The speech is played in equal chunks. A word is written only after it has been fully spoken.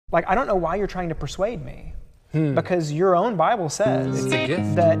Like, I don't know why you're trying to persuade me. Because your own Bible says It's a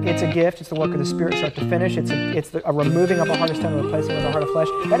gift. that it's a gift, it's the work of the Spirit start to finish, it's a removing of a heart of stone and replacing with a heart of flesh.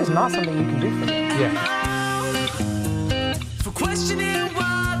 That is not something you can do for me. Yeah. For questioning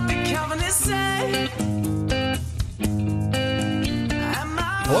what the Calvinists say.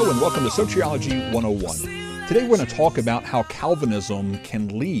 Hello and welcome to Soteriology 101. Today we're going to talk about how Calvinism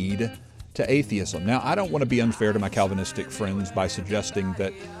can lead to atheism. Now, I don't want to be unfair to my Calvinistic friends by suggesting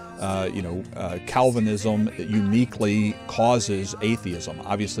that Calvinism uniquely causes atheism.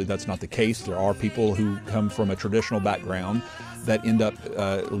 Obviously, that's not the case. There are people who come from a traditional background that end up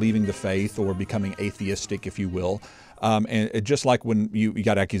leaving the faith or becoming atheistic, if you will. And just like when you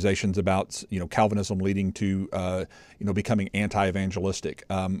got accusations about Calvinism leading to becoming anti-evangelistic,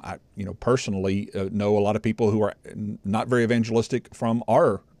 I personally know a lot of people who are not very evangelistic from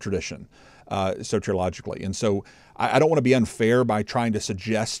our tradition, soteriologically, and so I don't want to be unfair by trying to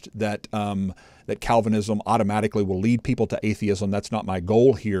suggest that that Calvinism automatically will lead people to atheism. That's not my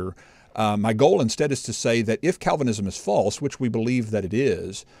goal here. My goal instead is to say that if Calvinism is false, which we believe that it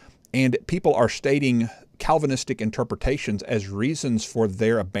is, and people are stating Calvinistic interpretations as reasons for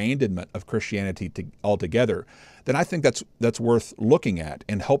their abandonment of Christianity altogether, then I think that's worth looking at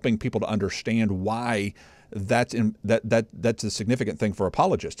and helping people to understand why that's a significant thing for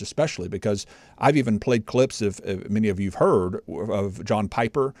apologists, especially because I've even played clips of many of you've heard of John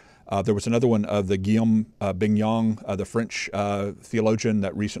Piper. There was another one of the Guillaume Bignon, the French theologian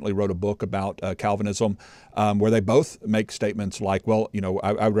that recently wrote a book about Calvinism, where they both make statements like, well,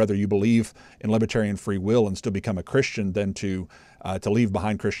 I would rather you believe in libertarian free will and still become a Christian than to leave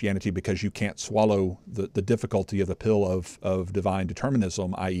behind Christianity because you can't swallow the difficulty of the pill of divine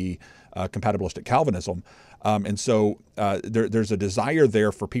determinism, i.e. Compatibilistic Calvinism. And so there's a desire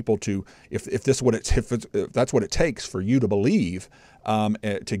there for people to, if that's what it takes for you to believe,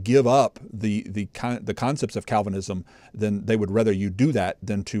 to give up the concepts of Calvinism, then they would rather you do that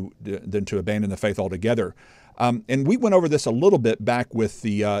than to abandon the faith altogether. And we went over this a little bit back with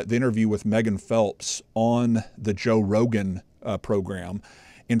the interview with Megan Phelps on the Joe Rogan program.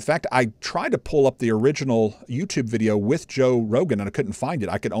 In fact, I tried to pull up the original YouTube video with Joe Rogan and I couldn't find it.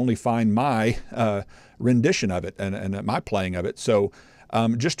 I could only find my rendition of it and my playing of it. So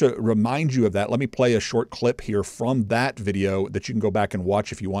just to remind you of that, let me play a short clip here from that video that you can go back and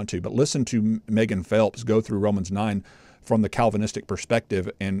watch if you want to. But listen to Megan Phelps go through Romans 9 from the Calvinistic perspective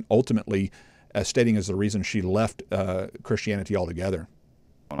and ultimately stating as the reason she left Christianity altogether.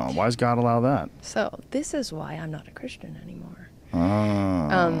 Why does God allow that? So this is why I'm not a Christian anymore.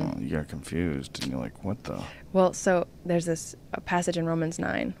 Oh, you got confused, and you're like, what the? Well, so there's this passage in Romans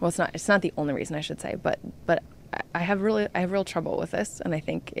 9. Well, it's not the only reason, I should say, but I have real trouble with this, and I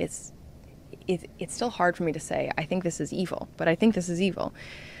think it's still hard for me to say I think this is evil, but I think this is evil.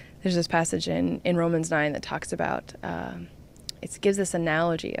 There's this passage in Romans 9 that talks about it gives this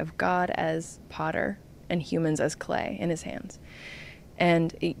analogy of God as potter and humans as clay in his hands.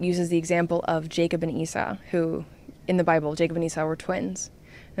 And it uses the example of Jacob and Esau, who, in the Bible, Jacob and Esau were twins.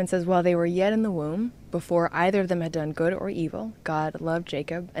 And it says, while they were yet in the womb, before either of them had done good or evil, God loved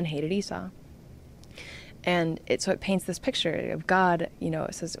Jacob and hated Esau. And so it paints this picture of God,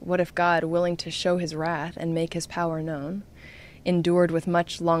 it says, what if God, willing to show his wrath and make his power known, endured with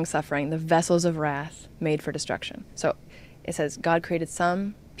much long-suffering the vessels of wrath made for destruction. So it says, God created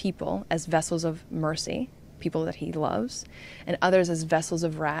some people as vessels of mercy, people that he loves, and others as vessels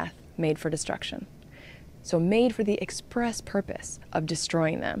of wrath made for destruction. So made for the express purpose of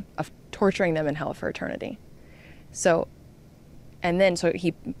destroying them, of torturing them in hell for eternity. So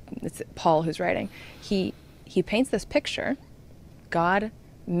it's Paul who's writing, he paints this picture, God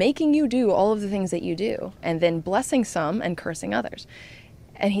making you do all of the things that you do, and then blessing some and cursing others.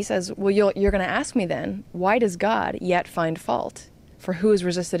 And he says, well, you're going to ask me then, why does God yet find fault? For who has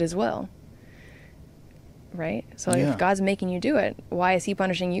resisted his will? Right? So if God's making you do it, why is he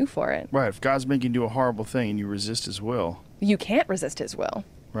punishing you for it? Right. If God's making you do a horrible thing and you resist his will. You can't resist his will.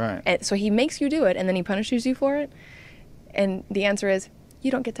 Right. And so he makes you do it and then he punishes you for it. And the answer is,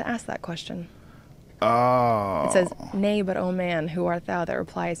 you don't get to ask that question. Oh. It says, nay, but O man, who art thou that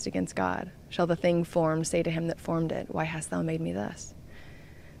repliest against God? Shall the thing formed say to him that formed it, why hast thou made me thus?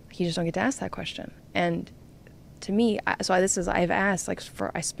 You just don't get to ask that question. And to me, I've asked,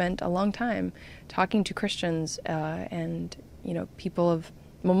 I spent a long time talking to Christians and, people of,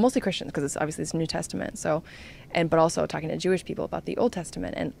 well, mostly Christians, because it's New Testament. So, but also talking to Jewish people about the Old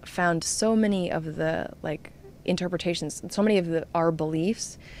Testament, and found so many of the interpretations, so many of our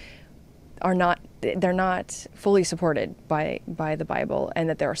beliefs they're not fully supported by the Bible, and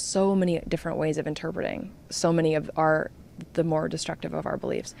that there are so many different ways of interpreting so many of our the more destructive of our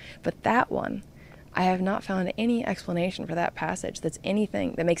beliefs. But that one, I have not found any explanation for that passage that's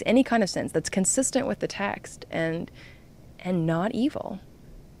anything that makes any kind of sense, that's consistent with the text and not evil.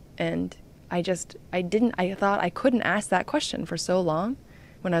 And I thought I couldn't ask that question for so long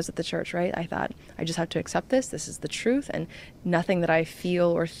when I was at the church, right? I thought I just have to accept this is the truth, and nothing that I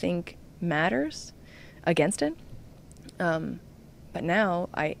feel or think matters against it. But now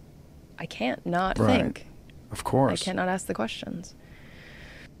I can't not think. Of course. I cannot ask the questions.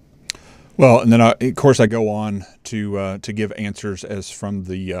 Well, and then of course I go on to give answers as from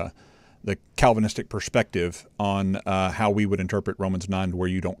the Calvinistic perspective on how we would interpret Romans 9, where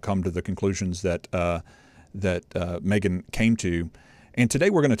you don't come to the conclusions that Megan came to. And today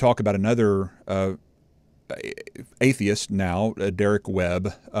we're going to talk about another atheist now, Derek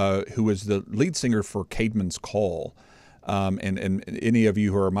Webb, who is the lead singer for Caedmon's Call. And any of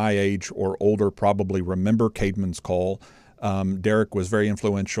you who are my age or older probably remember Caedmon's Call. Derek was very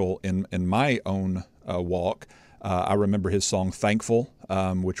influential in my own walk. I remember his song Thankful,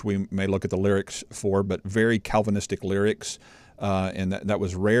 which we may look at the lyrics for, but very Calvinistic lyrics. And that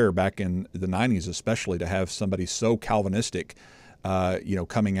was rare back in the 90s, especially, to have somebody so Calvinistic,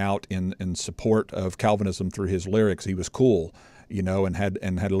 coming out in support of Calvinism through his lyrics. He was cool, and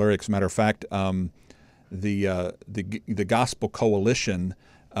had lyrics. Matter of fact, the Gospel Coalition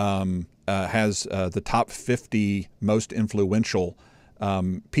has the top 50 most influential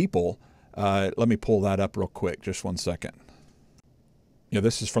people. Let me pull that up real quick, just one second.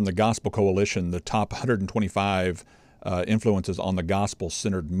 This is from the Gospel Coalition, the top 125 influences on the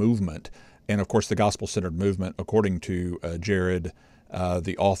gospel-centered movement. And of course, the gospel-centered movement, according to Jared,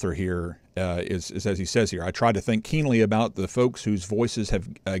 the author here, is as he says here, I try to think keenly about the folks whose voices have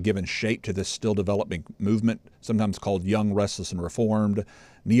given shape to this still developing movement, sometimes called young, restless, and reformed,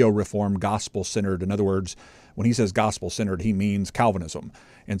 neo-reformed, gospel-centered. In other words, when he says gospel-centered, he means Calvinism.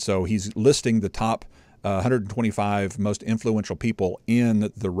 And so he's listing the top 125 most influential people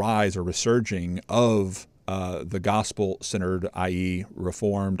in the rise or resurging of the gospel-centered, i.e.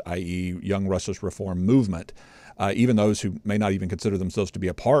 reformed, i.e. young, restless, reformed movement. Even those who may not even consider themselves to be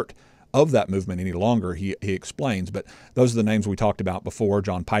a part of that movement any longer, he explains. But those are the names we talked about before: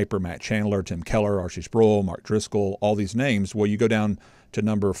 John Piper, Matt Chandler, Tim Keller, R.C. Sproul, Mark Driscoll, all these names. Well, you go down to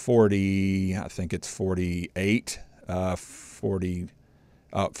number 40, I think it's 48,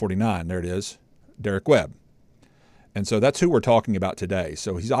 49, there it is, Derek Webb. And so that's who we're talking about today.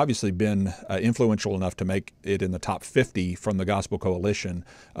 So he's obviously been influential enough to make it in the top 50 from the Gospel Coalition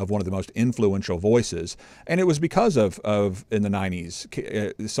of one of the most influential voices. And it was because of in the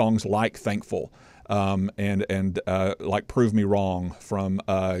 90s, songs like Thankful and like Prove Me Wrong from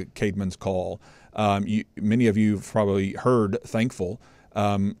Caedmon's Call. Many of you have probably heard Thankful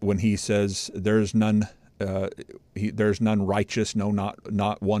when he says, there's none righteous, no,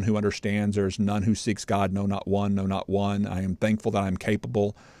 not one who understands. There's none who seeks God, no, not one, no, not one. I am thankful that I am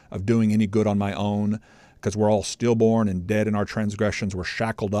capable of doing any good on my own, because we're all stillborn and dead in our transgressions. We're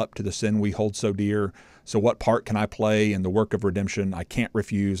shackled up to the sin we hold so dear. So what part can I play in the work of redemption? I can't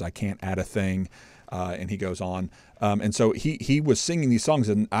refuse. I can't add a thing. And he goes on. And so he was singing these songs,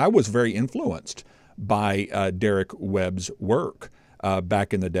 and I was very influenced by Derek Webb's work.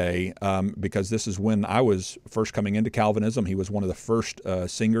 Back in the day, because this is when I was first coming into Calvinism. He was one of the first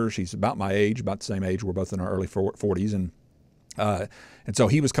singers. He's about my age, about the same age. We're both in our early 40s. And so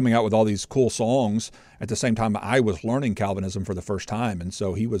he was coming out with all these cool songs at the same time I was learning Calvinism for the first time. And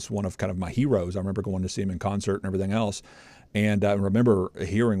so he was one of kind of my heroes. I remember going to see him in concert and everything else. And I remember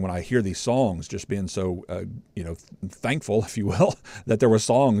when I hear these songs, just being so, thankful, if you will, that there were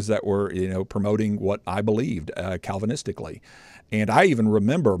songs that were, promoting what I believed Calvinistically. And I even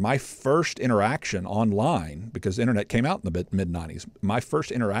remember my first interaction online, because the internet came out in the mid-90s. My first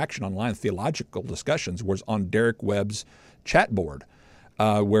interaction online, theological discussions, was on Derek Webb's chat board,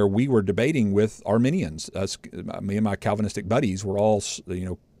 where we were debating with Arminians. Me and my Calvinistic buddies were all,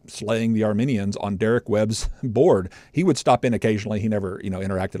 slaying the Arminians on Derek Webb's board. He would stop in occasionally. He never,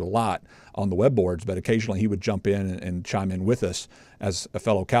 interacted a lot on the web boards, but occasionally he would jump in and chime in with us as a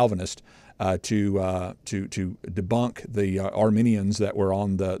fellow Calvinist to debunk the Arminians that were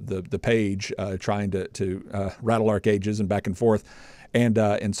on the page, trying to rattle our cages and back and forth.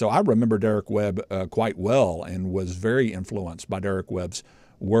 And so I remember Derek Webb quite well, and was very influenced by Derek Webb's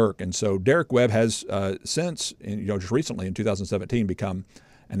work. And so Derek Webb has since, just recently in 2017, become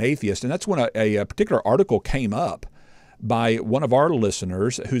an atheist. And that's when a particular article came up by one of our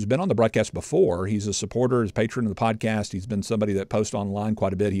listeners who's been on the broadcast before. He's a supporter, he's a patron of the podcast. He's been somebody that posts online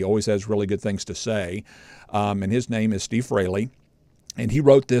quite a bit. He always has really good things to say. And his name is Steve Fraley. And he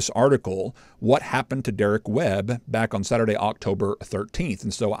wrote this article, What Happened to Derek Webb, back on Saturday, October 13th.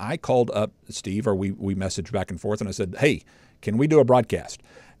 And so I called up Steve, or we messaged back and forth, and I said, hey, can we do a broadcast?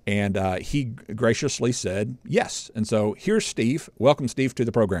 And he graciously said yes. And so here's Steve. Welcome, Steve, to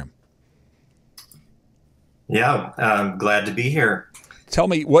the program. Yeah, I'm glad to be here. Tell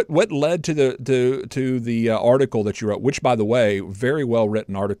me what led to the article that you wrote, which, by the way, very well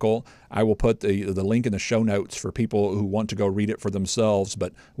written article. I will put the link in the show notes for people who want to go read it for themselves.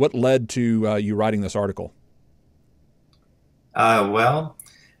 But what led to you writing this article? Well,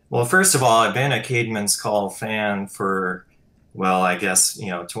 first of all, I've been a Caedmon's Call fan for, well, I guess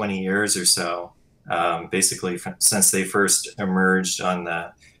 20 years or so. Basically, since they first emerged on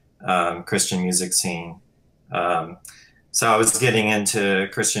the Christian music scene. So I was getting into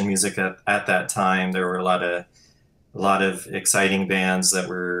Christian music at that time. There were a lot of exciting bands that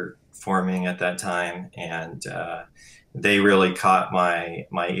were forming at that time, and they really caught my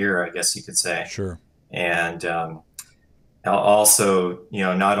ear, I guess you could say. Sure. And also,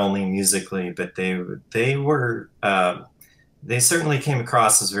 not only musically, but they certainly came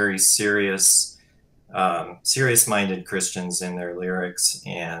across as very serious-minded Christians in their lyrics.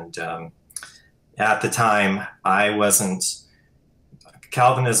 And at the time,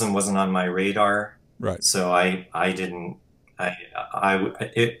 Calvinism wasn't on my radar. Right. So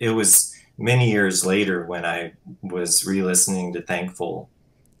it was many years later when I was re-listening to Thankful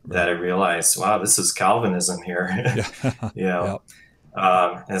that I realized, wow, this is Calvinism here. Yeah.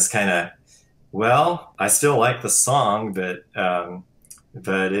 It's kind of, well, I still like the song, but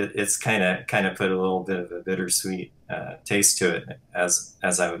it's kind of put a little bit of a bittersweet taste to it as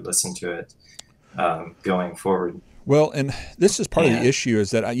I would listen to it going forward. Well, and this is part of the issue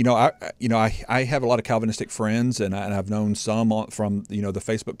is that I have a lot of Calvinistic friends, and I've known some from the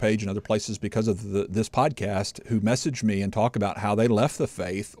Facebook page and other places because of this podcast who message me and talk about how they left the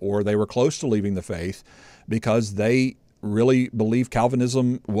faith or they were close to leaving the faith because they really believe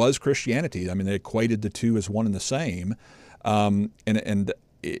Calvinism was Christianity. I mean, they equated the two as one and the same. And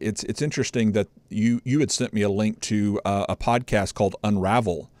it's interesting that you had sent me a link to a podcast called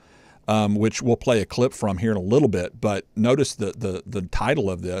Unravel. Which we'll play a clip from here in a little bit. But notice the title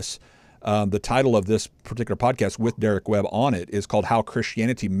of this. The title of this particular podcast with Derek Webb on it is called How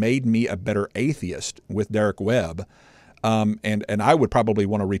Christianity Made Me a Better Atheist with Derek Webb. And I would probably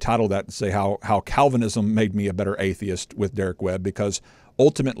want to retitle that and say how Calvinism made me a better atheist with Derek Webb, because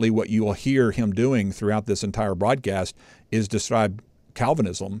ultimately what you will hear him doing throughout this entire broadcast is describe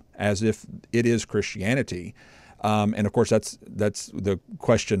Calvinism as if it is Christianity. And of course, that's the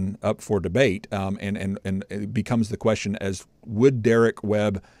question up for debate, and it becomes the question as would Derek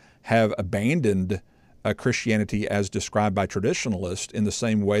Webb have abandoned Christianity as described by traditionalists in the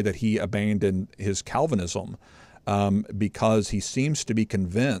same way that he abandoned his Calvinism, because he seems to be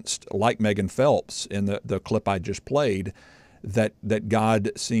convinced, like Megan Phelps in the clip I just played, that God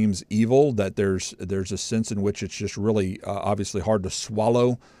seems evil, that there's a sense in which it's just really obviously hard to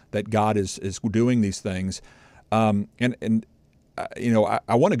swallow that God is doing these things. I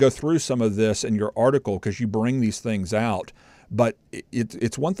want to go through some of this in your article because you bring these things out, but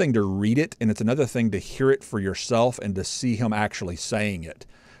it's one thing to read it and it's another thing to hear it for yourself and to see him actually saying it.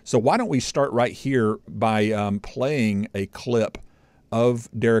 So why don't we start right here by playing a clip of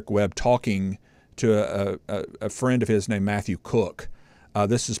Derek Webb talking to a friend of his named Matthew Cook.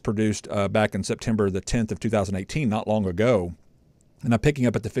 This is produced back in September the 10th of 2018, not long ago, and I'm picking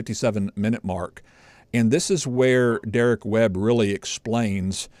up at the 57-minute mark. And this is where Derek Webb really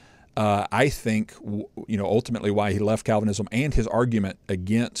explains, I think, ultimately why he left Calvinism and his argument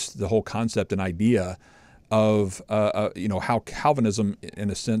against the whole concept and idea of, how Calvinism, in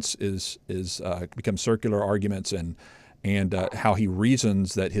a sense, is becomes circular arguments, and how he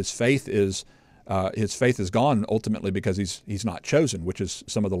reasons that his faith is gone ultimately because he's not chosen, which is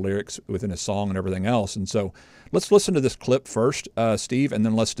some of the lyrics within his song and everything else. And so, let's listen to this clip first, Steve, and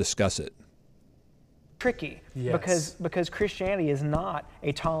then let's discuss it. Tricky, Yes. because Christianity is not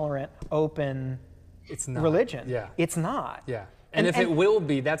a tolerant, open It's not. religion. Yeah. It's not. Yeah. And if it will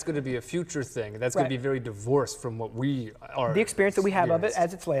be, that's going to be a future thing. That's going to be very divorced from what we are. The experience that we have of it experienced.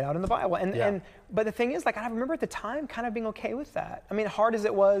 as it's laid out in the Bible. But the thing is, I remember at the time kind of being okay with that. I mean, hard as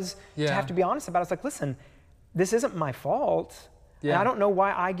it was to have to be honest about it, it's like, listen, this isn't my fault. Yeah. And I don't know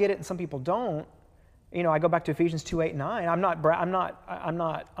why I get it and some people don't. I go back to Ephesians 2:8-9.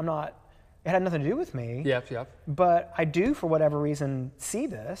 I'm not. It had nothing to do with me. Yep. But I do, for whatever reason, see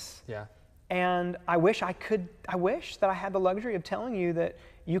this. Yeah. And I wish that I had the luxury of telling you that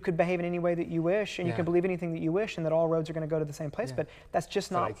you could behave in any way that you wish and you can believe anything that you wish and that all roads are going to go to the same place. But that's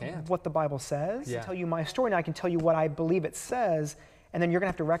just not what the Bible says. Yeah. I tell you my story and I can tell you what I believe it says. and then you're going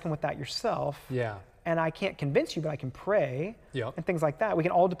to have to reckon with that yourself. Yeah. And I can't convince you, but I can pray. Yep. And things like that. We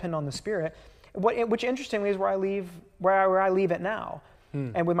can all depend on the Spirit. Which interestingly is where I leave it now.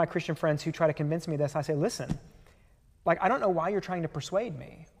 And with my Christian friends who try to convince me this, I say, listen, like, I don't know why you're trying to persuade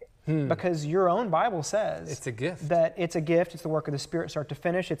me. Because your own Bible says it's a gift. That it's a gift. It's the work of the Spirit, start to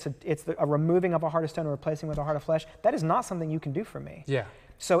finish. It's a removing of a heart of stone and replacing with a heart of flesh. That is not something you can do for me. Yeah.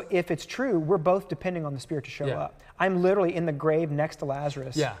 So if it's true, we're both depending on the Spirit to show up. I'm literally in the grave next to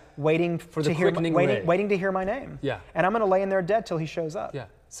Lazarus, waiting for the waiting to hear my name. Yeah. And I'm going to lay in there dead till he shows up. Yeah.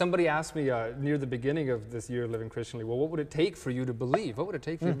 Somebody asked me near the beginning of this year living Christianly, well, what would it take for you to believe? What would it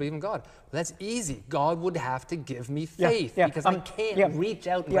take for you to believe in God? Well, that's easy. God would have to give me faith because I can't reach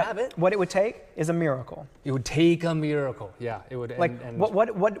out and grab it. What it would take is a miracle. It would take a miracle. Yeah, it would. Like,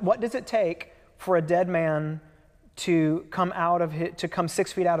 what does it take for a dead man to come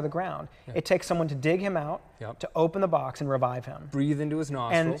 6 feet out of the ground? It takes someone to dig him out, to open the box and revive him. Breathe into his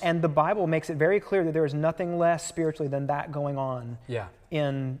nostrils. And the Bible makes it very clear that there is nothing less spiritually than that going on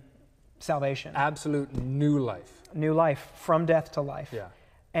in salvation. Absolute new life. New life, from death to life. Yeah.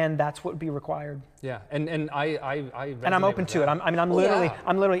 And that's what would be required. Yeah, and I and I'm open to it. I'm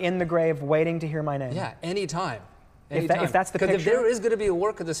literally in the grave waiting to hear my name. Yeah, anytime. If that's the picture. Because if there is going to be a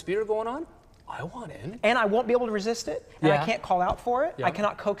work of the Spirit going on, I want in. And I won't be able to resist it, and I can't call out for it. I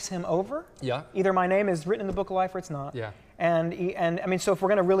cannot coax him over. Yeah. Either my name is written in the book of life or it's not. Yeah. And I mean, so if we're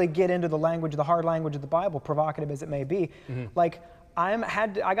going to really get into the language, the hard language of the Bible, provocative as it may be, like I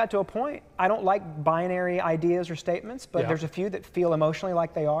got to a point, I don't like binary ideas or statements, but there's a few that feel emotionally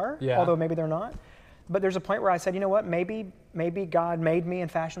like they are, although maybe they're not. But there's a point where I said, you know what, maybe God made me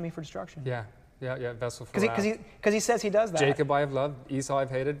and fashioned me for destruction. Yeah. Yeah, vessel for wrath. Because he says he does that. Jacob I have loved, Esau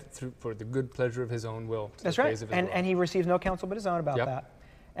I've hated, for the good pleasure of his own will. That's right. And he receives no counsel but his own about that.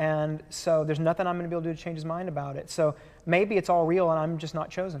 And so there's nothing I'm going to be able to do to change his mind about it. So maybe it's all real and I'm just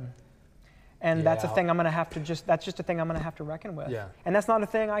not chosen. And that's a thing I'm going to have to that's just a thing I'm going to have to reckon with. Yeah. And that's not a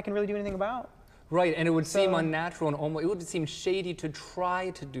thing I can really do anything about. Right, and it would seem unnatural and almost, it would seem shady to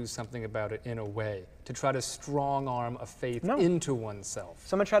try to do something about it in a way, to try to strong arm a faith into oneself.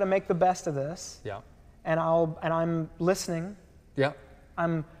 So I'm going to try to make the best of this. Yeah. And I'm listening. Yeah.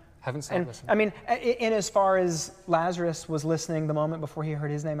 Haven't stopped listening. I mean, in as far as Lazarus was listening the moment before he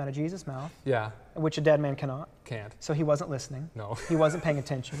heard his name out of Jesus' mouth. Yeah. Which a dead man cannot. Can't. So he wasn't listening. No. He wasn't paying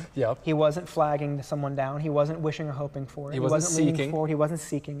attention. Yep. He wasn't flagging someone down. He wasn't wishing or hoping for it. He wasn't leaning seeking. forward. He wasn't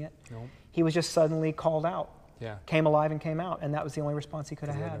seeking it. No. He was just suddenly called out. Yeah. Came alive and came out, and that was the only response he could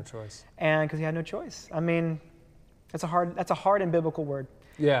have had. He had no choice. And because he had no choice. I mean, that's a hard and biblical word.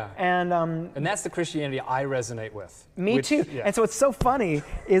 Yeah. And that's the Christianity I resonate with. Me too. Yeah. And so what's so funny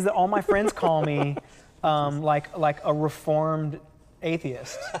is that all my friends call me like a reformed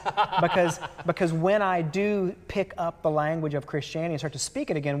atheist because when I do pick up the language of Christianity and start to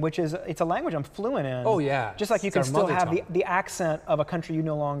speak it again, it's a language I'm fluent in. Oh yeah. Just like you can still have the accent of a country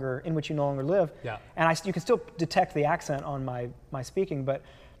in which you no longer live. Yeah. And you can still detect the accent on my speaking, but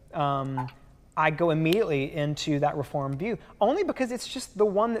I go immediately into that Reformed view, only because it's just the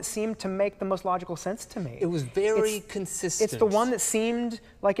one that seemed to make the most logical sense to me. It was very consistent. It's the one that seemed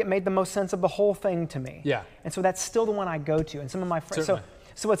like it made the most sense of the whole thing to me. Yeah. And so that's still the one I go to. And some of my friends, Certainly.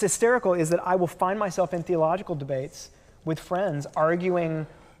 so what's hysterical is that I will find myself in theological debates with friends arguing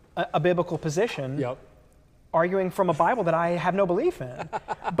a biblical position. Yep. Arguing from a Bible that I have no belief in.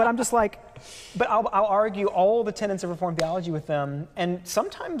 But I'm just like, but I'll argue all the tenets of Reformed theology with them and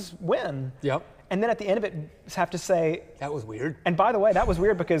sometimes win. Yep. And then at the end of it, have to say, that was weird. And by the way, that was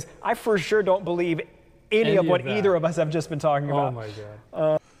weird because I for sure don't believe any of what either of us have just been talking about. Oh my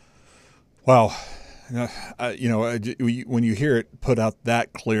God. Well, when you hear it put out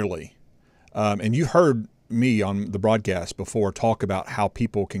that clearly, and you heard me on the broadcast before talk about how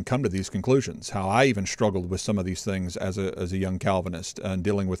people can come to these conclusions, how I even struggled with some of these things as a young Calvinist and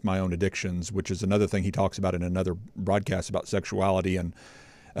dealing with my own addictions, which is another thing he talks about in another broadcast about sexuality and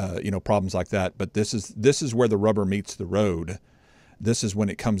problems like that. But this is where the rubber meets the road. This is when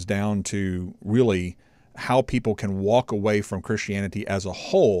it comes down to really how people can walk away from Christianity as a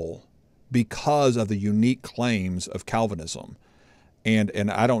whole because of the unique claims of Calvinism. And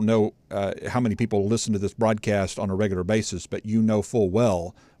I don't know how many people listen to this broadcast on a regular basis, but you know full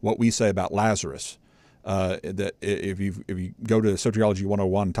well what we say about Lazarus. That if you go to Soteriology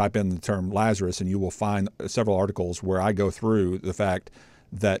 101, type in the term Lazarus, and you will find several articles where I go through the fact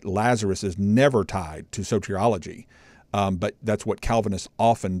that Lazarus is never tied to soteriology. But that's what Calvinists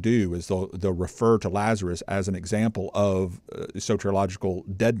often do, is they'll refer to Lazarus as an example of soteriological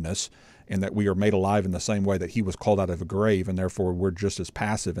deadness, and that we are made alive in the same way that he was called out of a grave, and therefore we're just as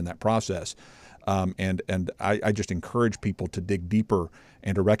passive in that process. And I just encourage people to dig deeper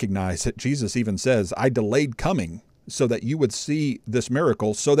and to recognize that Jesus even says, I delayed coming so that you would see this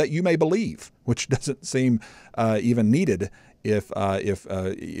miracle so that you may believe, which doesn't seem even needed if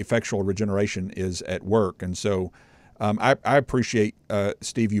effectual regeneration is at work. And so I appreciate,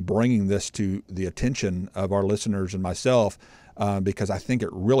 Steve, you bringing this to the attention of our listeners and myself, because I think it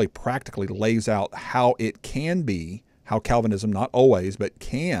really practically lays out how it can be, how Calvinism, not always, but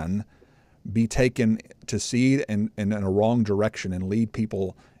can be taken to seed and in a wrong direction and lead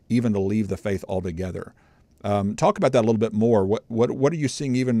people even to leave the faith altogether. Talk about that a little bit more. What are you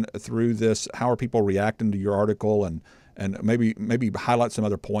seeing even through this? How are people reacting to your article, and maybe highlight some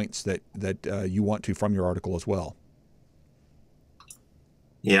other points that you want to from your article as well.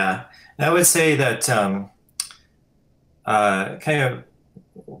 Yeah, I would say that kind of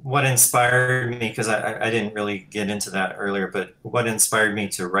what inspired me, because I didn't really get into that earlier, but what inspired me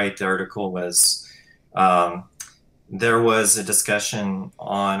to write the article was there was a discussion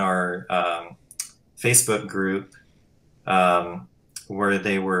on our Facebook group where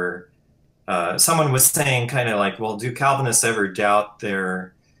they were, someone was saying kind of like, well, do Calvinists ever doubt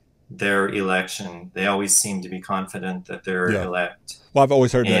their election? They always seem to be confident that they're elect. Well, I've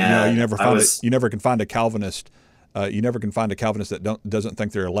always heard that, you never can find a Calvinist. You never can find a Calvinist that doesn't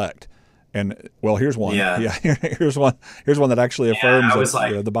think they're elect. And well, here's one. Here's one that actually affirms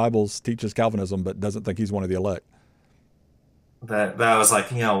that the Bible teaches Calvinism, but doesn't think he's one of the elect. But I was like,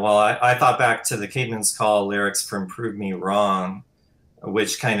 well, I thought back to the Caedmon's Call lyrics from "Prove Me Wrong,"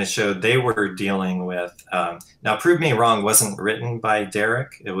 which kind of showed they were dealing with. Now, "Prove Me Wrong" wasn't written by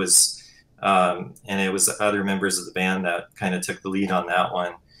Derek. It was, and it was other members of the band that kind of took the lead on that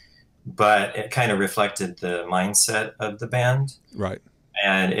one. But it kind of reflected the mindset of the band. Right.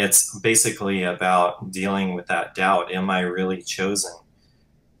 And it's basically about dealing with that doubt. Am I really chosen?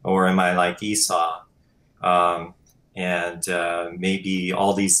 Or am I like Esau? And maybe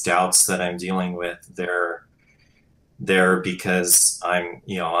all these doubts that I'm dealing with, they're because I'm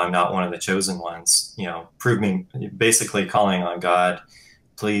not one of the chosen ones. Prove me, basically calling on God,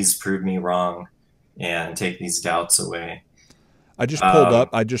 please prove me wrong and take these doubts away. I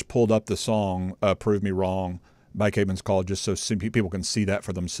just pulled up the song "Prove Me Wrong" by Caedmon's Call, just so people can see that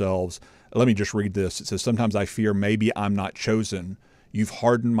for themselves. Let me just read this. It says, "Sometimes I fear maybe I'm not chosen. You've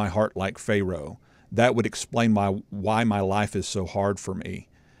hardened my heart like Pharaoh. That would explain why my life is so hard for me.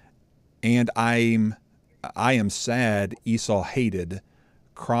 And I am sad, Esau hated,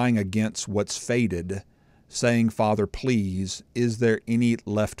 crying against what's faded, saying, Father, please, is there any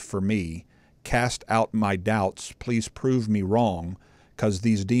left for me? Cast out my doubts, please prove me wrong, 'cause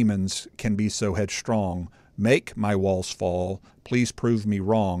these demons can be so headstrong. Make my walls fall, please prove me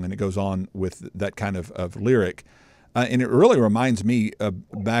wrong." And it goes on with that kind of lyric. And it really reminds me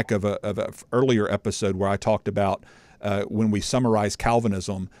back of a earlier episode where I talked about when we summarize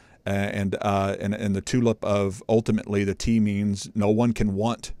Calvinism and the tulip of ultimately the T means no one can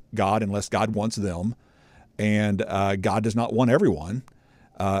want God unless God wants them. And God does not want everyone.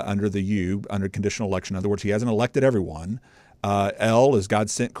 Under the U, under conditional election. In other words, he hasn't elected everyone. L is God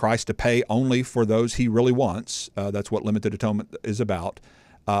sent Christ to pay only for those he really wants. That's what limited atonement is about.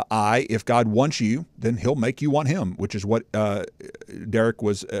 I, if God wants you, then he'll make you want him, which is what Derek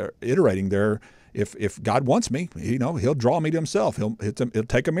was iterating there. If God wants me, he'll draw me to himself. He'll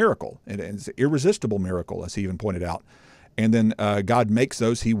take a miracle, and it's an irresistible miracle, as he even pointed out. And then God makes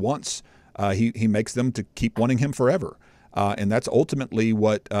those he wants. He makes them to keep wanting him forever. And that's ultimately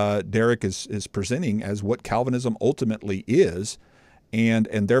what Derek is presenting as what Calvinism ultimately is. And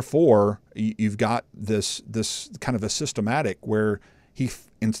therefore, you've got this kind of a systematic where he,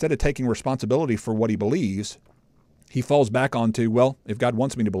 instead of taking responsibility for what he believes, he falls back onto, well, if God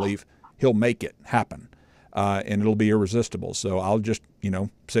wants me to believe, he'll make it happen. And it'll be irresistible. So I'll just,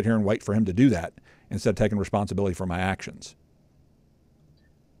 sit here and wait for him to do that instead of taking responsibility for my actions.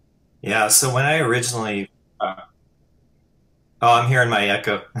 Yeah, so when I originally... I'm hearing my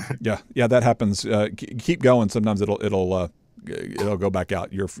echo. Yeah, that happens. Keep going. Sometimes it'll go back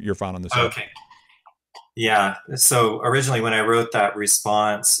out. You're fine on this. Okay. Yeah. So originally, when I wrote that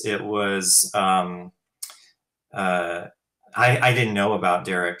response, it was I didn't know about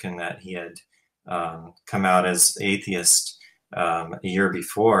Derek and that he had come out as atheist a year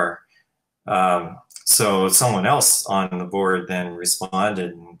before. So someone else on the board then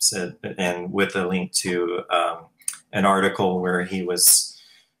responded and said, and with a link to an article where he was,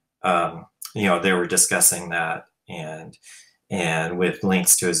 they were discussing that and with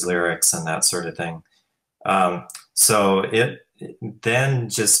links to his lyrics and that sort of thing. So it then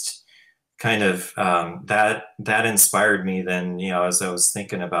just kind of that inspired me then, as I was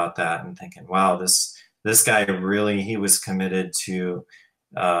thinking about that and thinking, wow, this guy really, he was committed to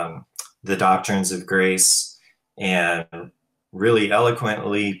the doctrines of grace and really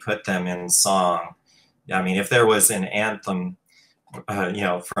eloquently put them in song. I mean, if there was an anthem,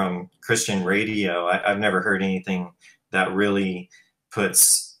 from Christian radio, I've never heard anything that really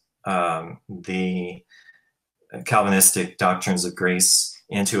puts the Calvinistic doctrines of grace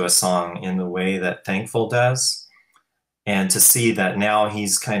into a song in the way that Thankful does. And to see that now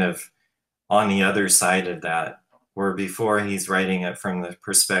he's kind of on the other side of that, where before he's writing it from the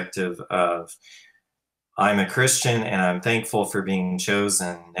perspective of, I'm a Christian and I'm thankful for being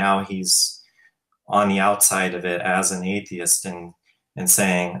chosen. Now he's on the outside of it as an atheist and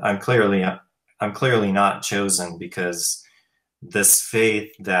saying, I'm clearly not chosen, because this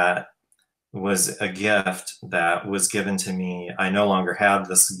faith that was a gift that was given to me, I no longer have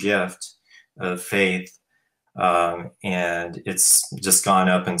this gift of faith, and it's just gone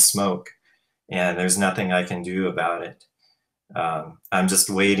up in smoke, and there's nothing I can do about it. I'm just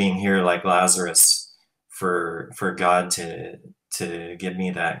waiting here like Lazarus for God to give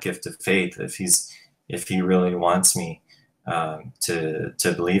me that gift of faith, if he really wants me to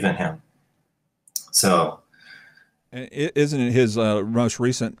believe in him. So, isn't it his most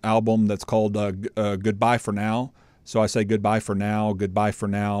recent album that's called Goodbye for Now? So I say goodbye for now, goodbye for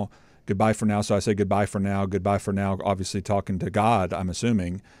now, goodbye for now. So I say goodbye for now, goodbye for now, obviously talking to God, I'm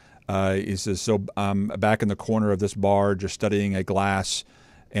assuming. He says, so I'm back in the corner of this bar just studying a glass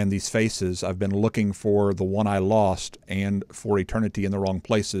and these faces. I've been looking for the one I lost and for eternity in the wrong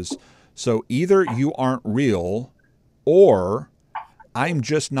places. So either you aren't real or I'm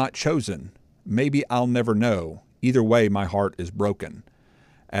just not chosen. Maybe I'll never know. Either way, my heart is broken.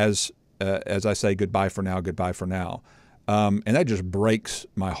 As I say, goodbye for now, goodbye for now. And that just breaks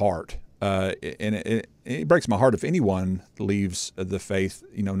my heart. And it breaks my heart if anyone leaves the faith,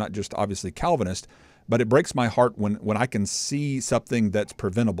 not just obviously Calvinist, but it breaks my heart when I can see something that's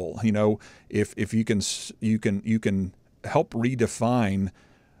preventable. If you can help redefine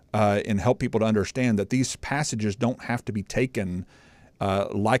and help people to understand that these passages don't have to be taken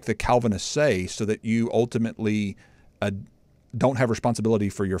like the Calvinists say, so that you ultimately don't have responsibility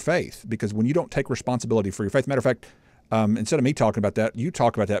for your faith. Because when you don't take responsibility for your faith, matter of fact, instead of me talking about that, you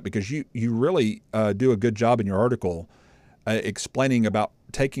talk about that, because you really do a good job in your article explaining about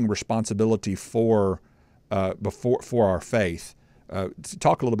taking responsibility for our faith.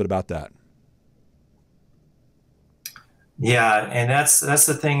 Talk a little bit about that. Yeah, and that's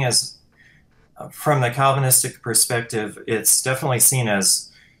the thing is, from the Calvinistic perspective, it's definitely seen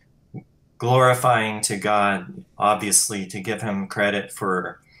as glorifying to God, obviously, to give him credit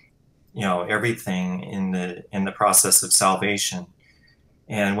for everything in the process of salvation.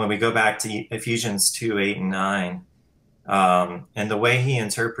 And when we go back to Ephesians 2:8 and 9, and the way he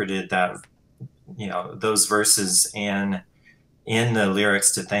interpreted that, those verses in the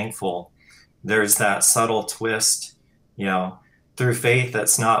lyrics to Thankful, there's that subtle twist, through faith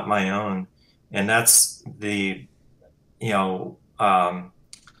that's not my own. And that's the, when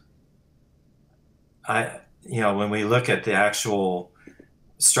we look at the actual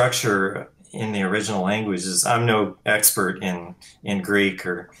structure in the original languages, I'm no expert in Greek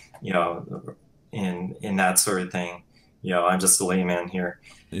or, in that sort of thing. I'm just a layman here.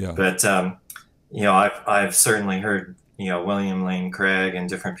 Yeah. But, I've certainly heard, William Lane Craig and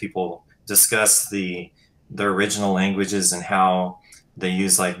different people discuss the original languages and how they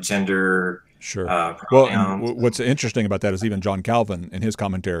use like gender. Sure. Well, what's interesting about that is even John Calvin in his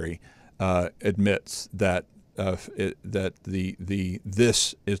commentary admits that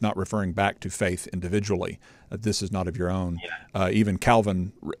this is not referring back to faith individually. This is not of your own. Yeah. Even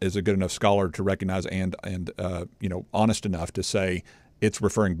Calvin is a good enough scholar to recognize and honest enough to say it's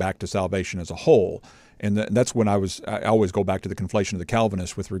referring back to salvation as a whole. And that's when I always go back to the conflation of the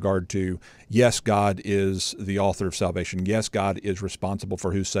Calvinists with regard to, yes, God is the author of salvation. Yes, God is responsible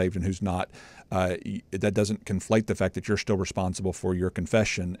for who's saved and who's not. That doesn't conflate the fact that you're still responsible for your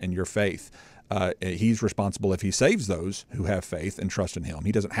confession and your faith. He's responsible if he saves those who have faith and trust in him.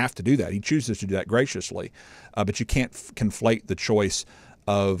 He doesn't have to do that. He chooses to do that graciously. But you can't conflate the choice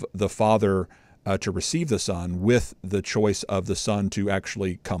of the Father to receive the Son with the choice of the Son to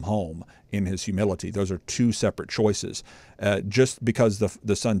actually come home in his humility. Those are two separate choices. Just because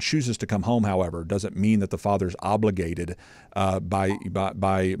the Son chooses to come home, however, doesn't mean that the Father's obligated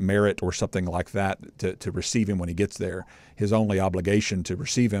by merit or something like that to receive him when he gets there. His only obligation to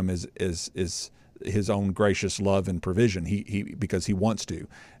receive him is his own gracious love and provision. He because he wants to,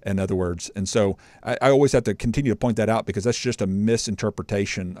 in other words. And so I always have to continue to point that out, because that's just a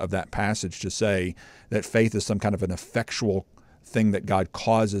misinterpretation of that passage to say that faith is some kind of an effectual thing that God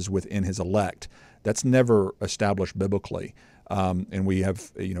causes within his elect. That's never established biblically. And we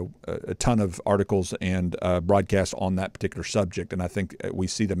have, a ton of articles and broadcasts on that particular subject. And I think we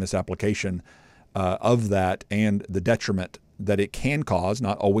see the misapplication of that and the detriment that it can cause,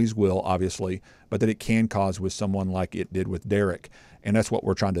 not always will, obviously, but that it can cause with someone like it did with Derek. And that's what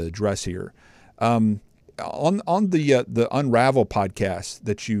we're trying to address here. On the Unravel podcast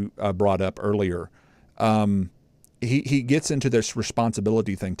that you brought up earlier, he gets into this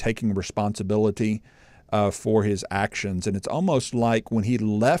responsibility thing, taking responsibility for his actions. And it's almost like when he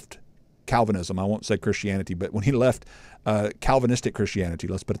left Calvinism, I won't say Christianity, but when he left Calvinistic Christianity,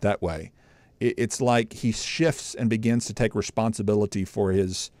 let's put it that way, it's like he shifts and begins to take responsibility for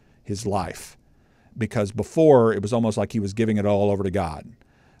his life, because before it was almost like he was giving it all over to God.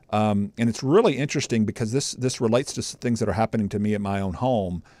 And it's really interesting because this relates to things that are happening to me at my own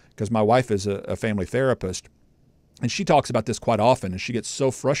home, because my wife is a family therapist, and she talks about this quite often, and she gets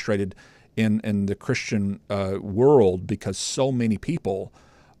so frustrated in the Christian world because so many people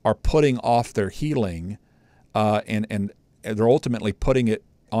are putting off their healing and they're ultimately putting it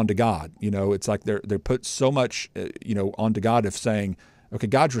onto God. It's like they're put so much, onto God of saying, okay,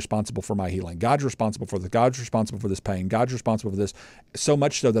 God's responsible for my healing. God's responsible for this. God's responsible for this pain. God's responsible for this. So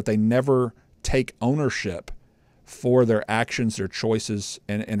much so that they never take ownership for their actions, their choices.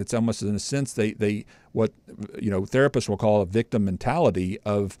 And it's almost in a sense, they what, therapists will call a victim mentality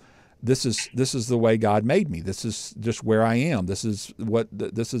of, this is the way God made me. This is just where I am. This is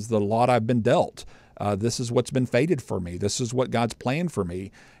the lot I've been dealt. This is what's been fated for me. This is what God's planned for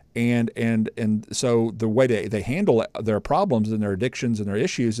me. And so the way they handle their problems and their addictions and their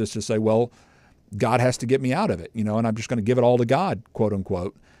issues is to say, well, God has to get me out of it, and I'm just going to give it all to God, quote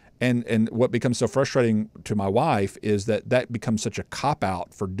unquote. And what becomes so frustrating to my wife is that becomes such a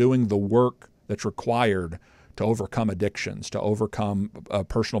cop-out for doing the work that's required to overcome addictions, to overcome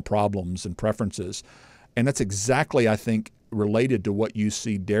personal problems and preferences. And that's exactly, I think, related to what you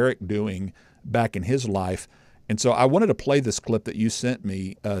see Derek doing back in his life. And so I wanted to play this clip that you sent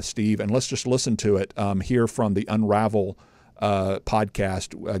me, Steve, and let's just listen to it here from the Unravel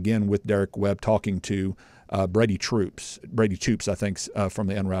podcast, again with Derek Webb talking to Brady Troops, I think, from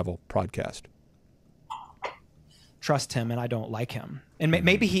the Unravel podcast. Trust him and I don't like him. And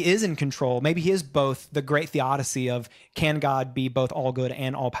maybe he is in control. Maybe he is both the great theodicy of, can God be both all good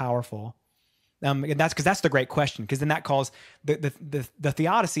and all powerful? And that's because that's the great question, because then that calls the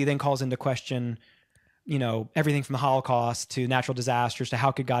theodicy then calls into question, everything from the Holocaust to natural disasters to how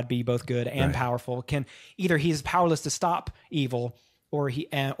could God be both good and powerful? Can either he's powerless to stop evil, or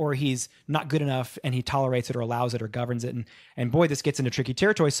he's not good enough and he tolerates it or allows it or governs it. And boy, this gets into tricky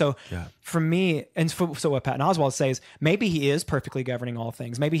territory. So for me, so what Patton Oswalt says, maybe he is perfectly governing all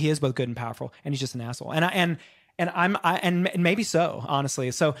things. Maybe he is both good and powerful, and he's just an asshole. And maybe so, honestly.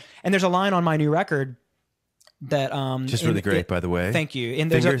 So, and there's a line on my new record that just really great, by the way. Thank you.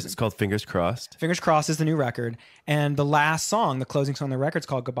 And it's called Fingers Crossed. Fingers Crossed is the new record, and the last song, the closing song of the record, is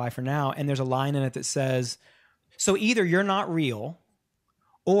called Goodbye for Now. And there's a line in it that says, "So either you're not real,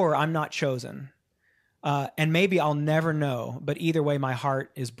 or I'm not chosen, and maybe I'll never know. But either way, my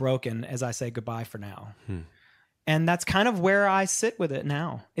heart is broken as I say goodbye for now." And that's kind of where I sit with it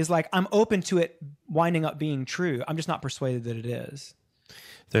now. Is like, I'm open to it winding up being true. I'm just not persuaded that it is.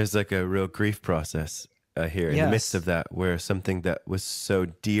 There's like a real grief process here in the midst of that, where something that was so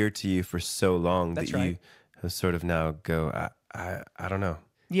dear to you for so long you have sort of now go, I don't know.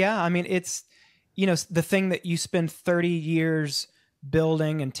 Yeah, I mean, it's, the thing that you spend 30 years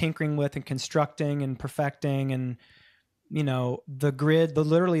building and tinkering with and constructing and perfecting, and the grid,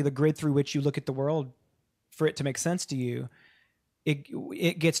 literally the grid through which you look at the world for it to make sense to you,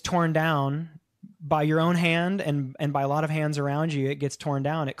 it gets torn down by your own hand and by a lot of hands around you. It gets torn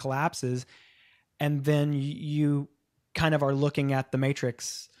down, it collapses, and then you kind of are looking at the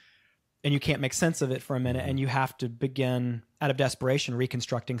matrix and you can't make sense of it for a minute, and you have to begin, out of desperation,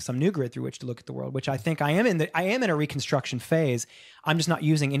 reconstructing some new grid through which to look at the world, which I think I am in a reconstruction phase. I'm just not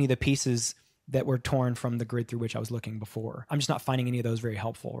using any of the pieces that were torn from the grid through which I was looking before. I'm just not finding any of those very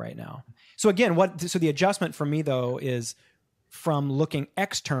helpful right now. So again, so the adjustment for me though is from looking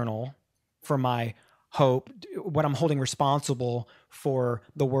external for my hope, what I'm holding responsible for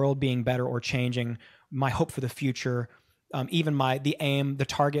the world being better or changing, my hope for the future, even the aim, the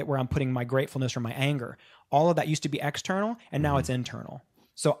target where I'm putting my gratefulness or my anger. All of that used to be external, and now it's internal.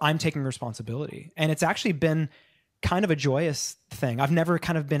 So I'm taking responsibility. And it's actually been kind of a joyous thing. I've never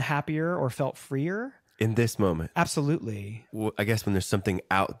kind of been happier or felt freer. In this moment. Absolutely. Well, I guess when there's something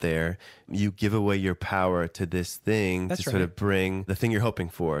out there, you give away your power to this thing to sort of bring the thing you're hoping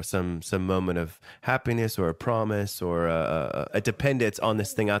for, some moment of happiness or a promise or a dependence on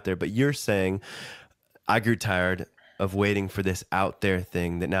this thing out there. But you're saying, I grew tired of waiting for this out there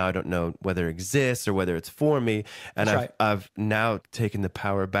thing that now I don't know whether it exists or whether it's for me. And I've now taken the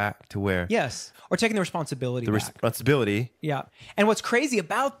power back to where... Yes, or taking the responsibility back. Responsibility. Yeah. And what's crazy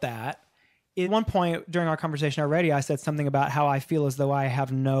about that, at one point during our conversation already, I said something about how I feel as though I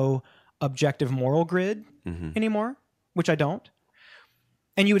have no objective moral grid anymore, which I don't.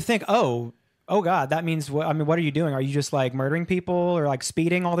 And you would think, oh God, that means what? I mean, what are you doing? Are you just like murdering people or like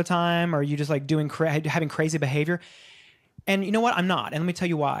speeding all the time? Or are you just like doing having crazy behavior? And you know what? I'm not. And let me tell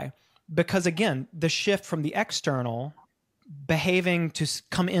you why. Because again, the shift from the external behaving to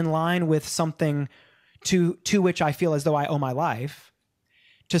come in line with something to which I feel as though I owe my life,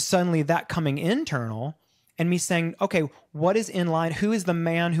 to suddenly that coming internal and me saying, okay, what is in line? Who is the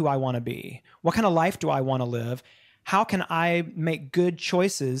man who I want to be? What kind of life do I want to live? How can I make good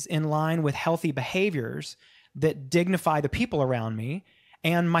choices in line with healthy behaviors that dignify the people around me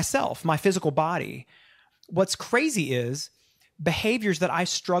and myself, my physical body? What's crazy is behaviors that I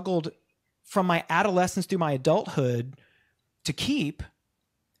struggled from my adolescence through my adulthood to keep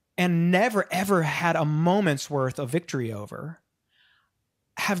and never, ever had a moment's worth of victory over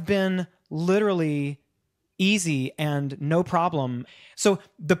have been literally easy and no problem. So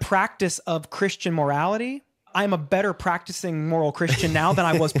the practice of Christian morality, I'm a better practicing moral Christian now than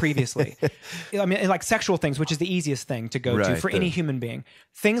I was previously. I mean, like sexual things, which is the easiest thing to go to for any human being.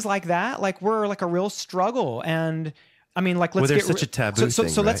 Things like that, like were like a real struggle. And I mean, like, let's there's such a taboo thing,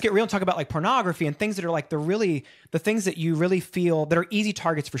 so let's get real and talk about like pornography and things that are like the things that you really feel that are easy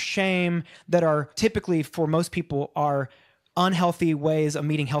targets for shame, that are typically for most people are unhealthy ways of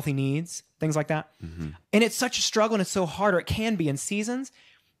meeting healthy needs, things like that. And it's such a struggle and it's so hard, or it can be in seasons.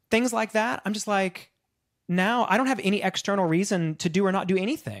 Things like that, I'm just like, now I don't have any external reason to do or not do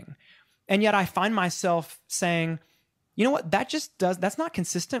anything. And yet I find myself saying, you know what, that's not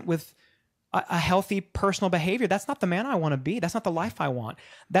consistent with a healthy personal behavior. That's not the man I want to be. That's not the life I want.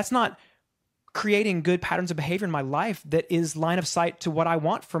 That's not creating good patterns of behavior in my life that is line of sight to what I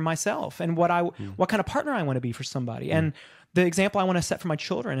want for myself and what kind of partner I want to be for somebody. And the example I want to set for my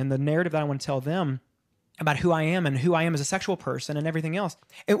children and the narrative that I want to tell them about who I am and who I am as a sexual person and everything else.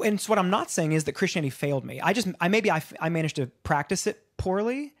 And so what I'm not saying is that Christianity failed me. I managed to practice it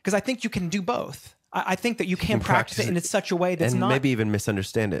poorly because I think you can do both. I think that you can practice it in such a way that's not... And maybe even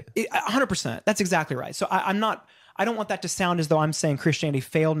misunderstand it. 100%. That's exactly right. So I don't want that to sound as though I'm saying Christianity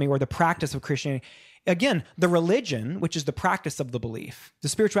failed me or the practice of Christianity. Again, the religion, which is the practice of the belief. The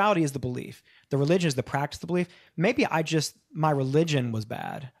spirituality is the belief. The religion is the practice of the belief. Maybe my religion was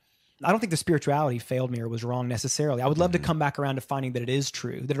bad. I don't think the spirituality failed me or was wrong necessarily. I would love to come back around to finding that it is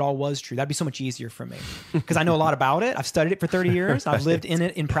true, that it all was true. That'd be so much easier for me because I know a lot about it. I've studied it for 30 years. I've lived in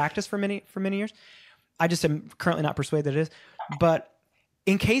it in practice for many years. I just am currently not persuaded that it is. But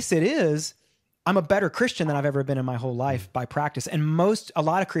in case it is, I'm a better Christian than I've ever been in my whole life by practice. And a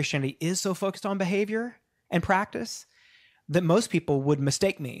lot of Christianity is so focused on behavior and practice that most people would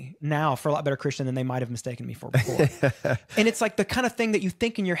mistake me now for a lot better Christian than they might have mistaken me for before. And it's like the kind of thing that you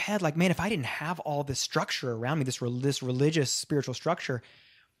think in your head, like, man, if I didn't have all this structure around me, this religious, spiritual structure,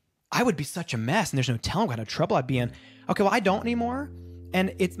 I would be such a mess and there's no telling what kind of trouble I'd be in. Okay, well, I don't anymore.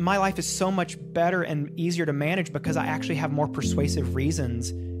 And my life is so much better and easier to manage because I actually have more persuasive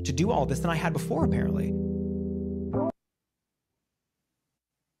reasons to do all this than I had before, apparently.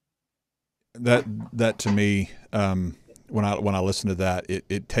 That to me, when I listen to that,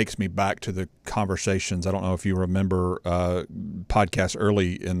 it takes me back to the conversations. I don't know if you remember podcasts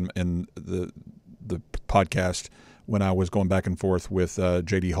early in the podcast when I was going back and forth with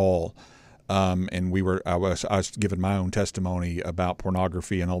J.D. Hall. And I was giving my own testimony about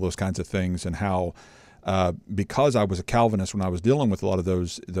pornography and all those kinds of things, and how because I was a Calvinist when I was dealing with a lot of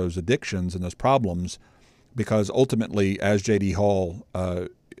those addictions and those problems, because ultimately, as J.D. Hall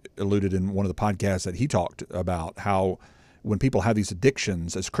alluded in one of the podcasts that he talked about, how when people have these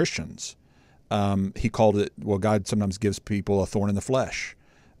addictions as Christians, he called it, well, God sometimes gives people a thorn in the flesh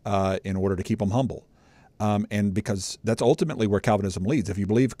in order to keep them humble. And because that's ultimately where Calvinism leads. If you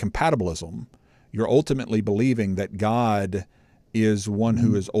believe compatibilism, you're ultimately believing that God is one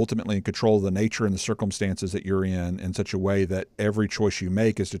who is ultimately in control of the nature and the circumstances that you're in such a way that every choice you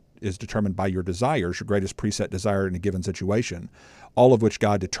make is determined by your desires, your greatest preset desire in a given situation, all of which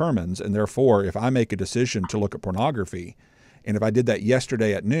God determines. And therefore, if I make a decision to look at pornography, and if I did that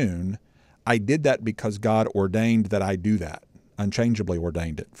yesterday at noon, I did that because God ordained that I do that, unchangeably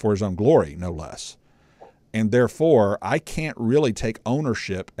ordained it, for his own glory, no less. And therefore, I can't really take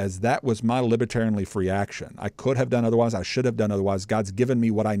ownership, as that was my libertarianly free action. I could have done otherwise. I should have done otherwise. God's given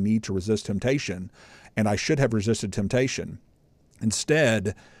me what I need to resist temptation, and I should have resisted temptation.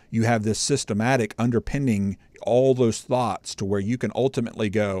 Instead, you have this systematic underpinning all those thoughts to where you can ultimately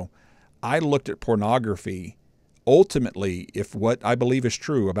go, I looked at pornography. Ultimately, if what I believe is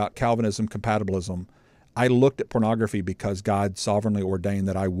true about Calvinism, compatibilism, I looked at pornography because God sovereignly ordained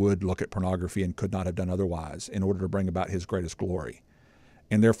that I would look at pornography and could not have done otherwise in order to bring about his greatest glory.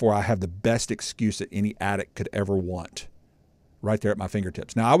 And therefore, I have the best excuse that any addict could ever want right there at my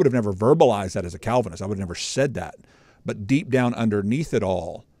fingertips. Now, I would have never verbalized that as a Calvinist. I would have never said that. But deep down underneath it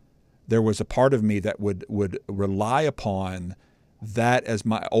all, there was a part of me that would rely upon that as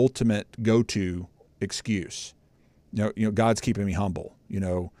my ultimate go-to excuse. You know, God's keeping me humble. You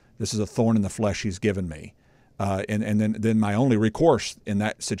know, this is a thorn in the flesh he's given me. And then my only recourse in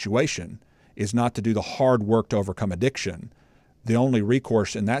that situation is not to do the hard work to overcome addiction. The only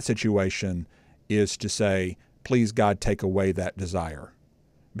recourse in that situation is to say, please, God, take away that desire,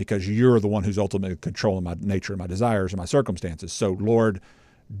 because you're the one who's ultimately controlling my nature and my desires and my circumstances. So, Lord,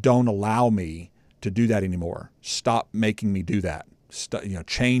 don't allow me to do that anymore. Stop making me do that.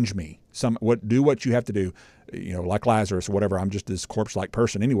 Change me. Do what you have to do. Like Lazarus or whatever. I'm just this corpse-like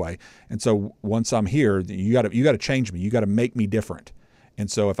person anyway. And so once I'm here, you got to change me. You got to make me different. And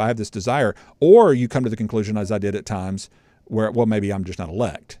so if I have this desire, or you come to the conclusion, as I did at times, where, well, maybe I'm just not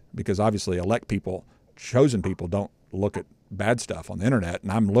elect, because obviously elect people, chosen people, don't look at bad stuff on the internet,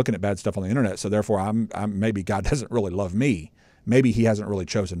 and I'm looking at bad stuff on the internet. So therefore, I'm maybe God doesn't really love me. Maybe he hasn't really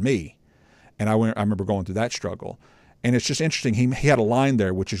chosen me. And I remember going through that struggle. And it's just interesting. He had a line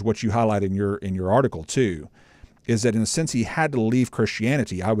there, which is what you highlight in your article too, is that in a sense he had to leave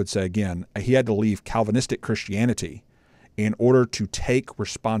Christianity. I would say again, he had to leave Calvinistic Christianity in order to take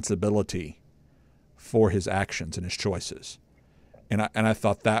responsibility for his actions and his choices. And I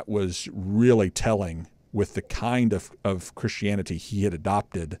thought that was really telling with the kind of Christianity he had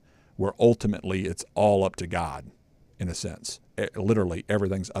adopted, where ultimately it's all up to God, in a sense. Literally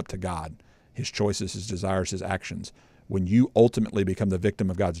everything's up to God. His choices, his desires, his actions. When you ultimately become the victim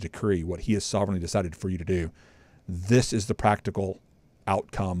of God's decree, what he has sovereignly decided for you to do, this is the practical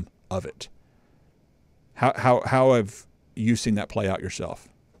outcome of it. How have you seen that play out yourself?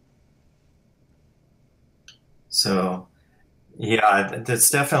 So, yeah, that's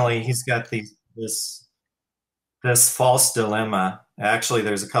definitely, he's got this false dilemma. Actually,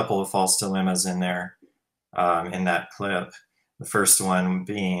 there's a couple of false dilemmas in there, in that clip. The first one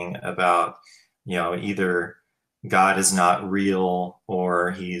being about, either God is not real or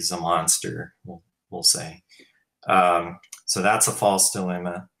he's a monster, we'll say. So that's a false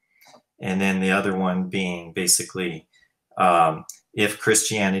dilemma. And then the other one being basically, if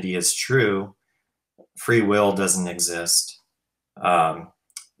Christianity is true, free will doesn't exist.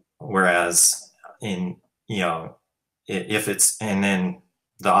 Whereas if it's, and then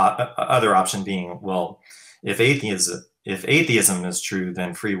the other option being, well, if atheism is true,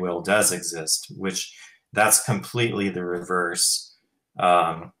 then free will does exist, which that's completely the reverse.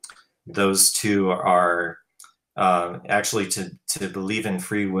 Those two are actually to believe in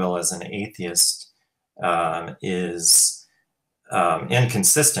free will as an atheist is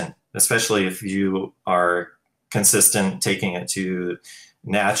inconsistent, especially if you are consistent taking it to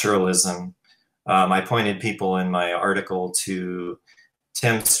naturalism. I pointed people in my article to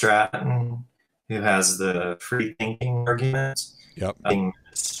Tim Stratton, who has the free thinking argument,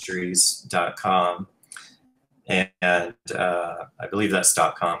 ministries.com. And I believe that's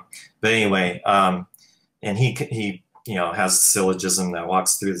 .com. But anyway, and he has a syllogism that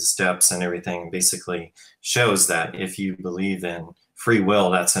walks through the steps and everything, and basically shows that if you believe in free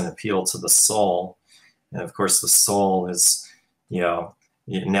will, that's an appeal to the soul. And of course, the soul is, now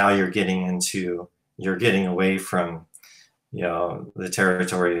you're getting away from, the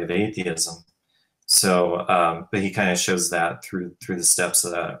territory of atheism. So, but he kind of shows that through the steps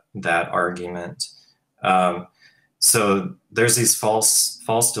of that argument. So there's these false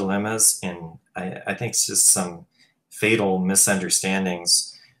dilemmas, and I think it's just some fatal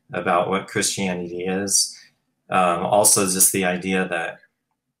misunderstandings about what Christianity is. Also, just the idea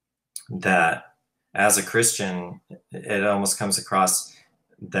that as a Christian, it almost comes across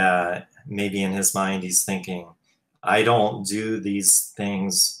that maybe in his mind he's thinking, I don't do these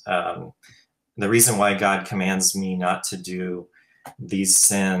things. The reason why God commands me not to do these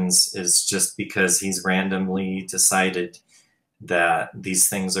sins is just because he's randomly decided that these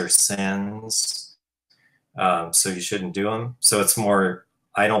things are sins. So you shouldn't do them. So it's more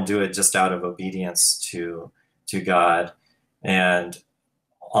I don't do it just out of obedience to God. And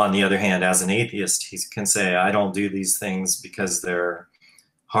on the other hand, as an atheist, he can say, I don't do these things because they're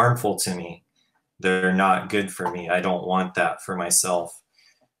harmful to me. They're not good for me. I don't want that for myself.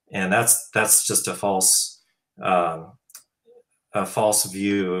 And that's just a false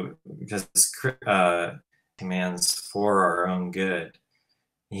view, because commands for our own good.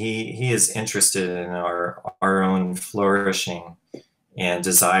 He is interested in our own flourishing and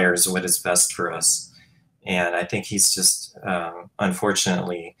desires what is best for us. And I think he's just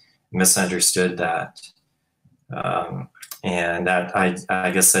unfortunately misunderstood that. And that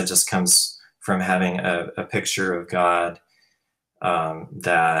I guess that just comes from having a picture of God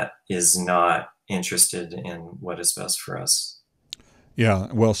that is not interested in what is best for us. Yeah,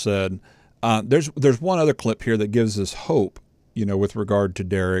 well said. There's one other clip here that gives us hope, with regard to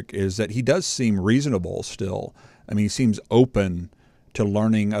Derek, is that he does seem reasonable still. I mean, he seems open to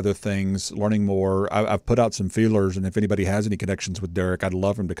learning other things, learning more. I've put out some feelers, and if anybody has any connections with Derek, I'd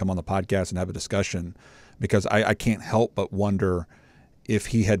love him to come on the podcast and have a discussion, because I can't help but wonder if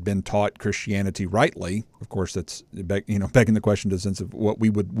he had been taught Christianity rightly. Of course, that's begging the question to the sense of what we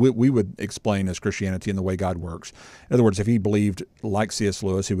would explain as Christianity and the way God works. In other words, if he believed like C.S.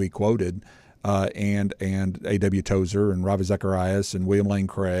 Lewis, who he quoted, and A.W. Tozer and Ravi Zacharias and William Lane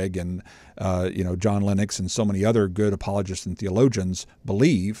Craig and John Lennox and so many other good apologists and theologians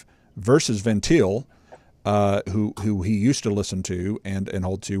believe, versus Van Til, who he used to listen to and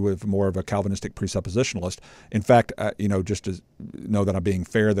hold to, with more of a Calvinistic presuppositionalist. In fact, just to know that I'm being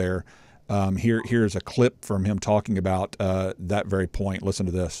fair there, here's a clip from him talking about that very point. Listen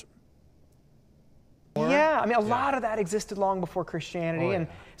to this. Yeah, I mean, a lot of that existed long before Christianity, and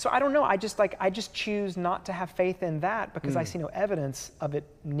so I don't know. I just choose not to have faith in that, because I see no evidence of it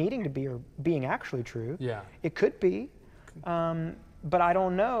needing to be or being actually true. Yeah, it could be, but I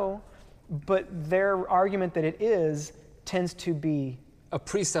don't know. But their argument that it is tends to be a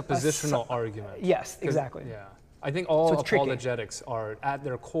presuppositional argument. Yes, exactly. Yeah, I think all apologetics are at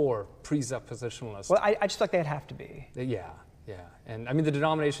their core presuppositionalist. Well, I just like they'd have to be. Yeah. Yeah, and I mean the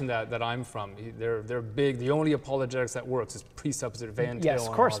denomination that I'm from, they're big. The only apologetics that works is presupposition. Van Til. Yes,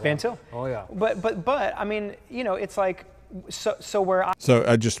 of course, Van Til. Oh yeah. But I mean, it's like so where I. So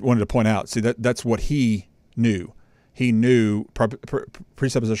I just wanted to point out. See, that's what he knew. He knew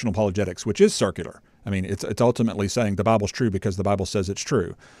presuppositional apologetics, which is circular. I mean, it's ultimately saying the Bible's true because the Bible says it's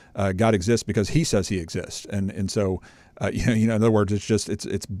true. God exists because He says He exists, and so. In other words,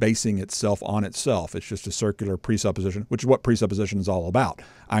 it's basing itself on itself. It's just a circular presupposition, which is what presupposition is all about.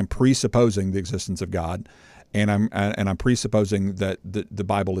 I'm presupposing the existence of God, and I'm presupposing that the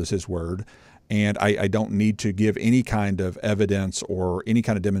Bible is His word, and I don't need to give any kind of evidence or any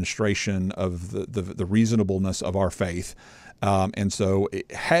kind of demonstration of the reasonableness of our faith. And so,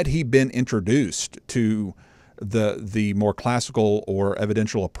 had he been introduced to the more classical or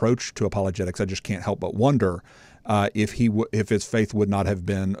evidential approach to apologetics, I just can't help but wonder. If his faith would not have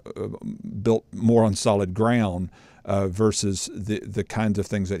been built more on solid ground versus the kinds of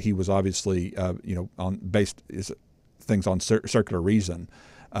things that he was obviously based things on circular reasoning.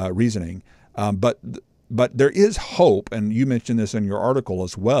 But there is hope, and you mentioned this in your article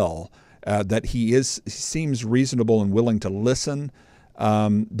as well, that he seems reasonable and willing to listen.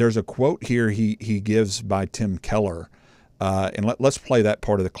 There's a quote here he gives by Tim Keller. And let's play that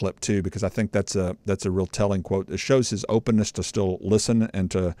part of the clip too, because I think that's a real telling quote. It shows his openness to still listen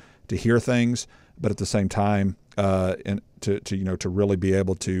and to hear things, but at the same time, and to really be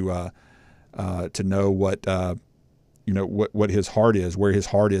able to know what his heart is, where his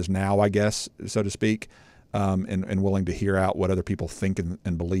heart is now, I guess, so to speak, and willing to hear out what other people think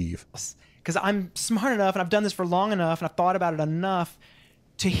and believe. Because I'm smart enough, and I've done this for long enough, and I've thought about it enough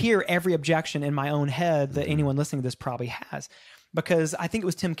to hear every objection in my own head that anyone listening to this probably has. Because I think it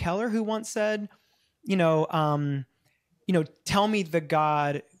was Tim Keller who once said, tell me the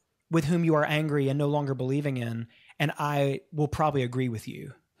God with whom you are angry and no longer believing in, and I will probably agree with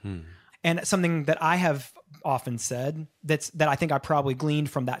you. And something that I have often said that I think I probably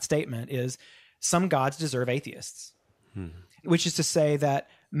gleaned from that statement is some gods deserve atheists, which is to say that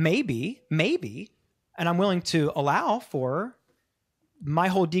maybe, and I'm willing to allow for my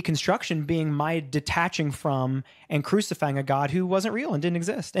whole deconstruction being my detaching from and crucifying a God who wasn't real and didn't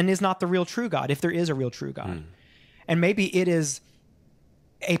exist and is not the real true God, if there is a real true God. And maybe it is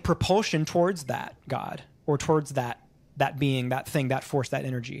a propulsion towards that God or towards that being, that thing, that force, that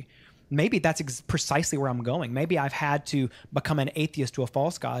energy. Maybe that's precisely where I'm going. Maybe I've had to become an atheist to a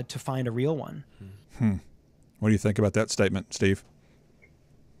false God to find a real one. What do you think about that statement, Steve?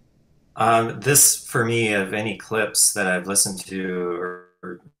 This, for me, of any clips that I've listened to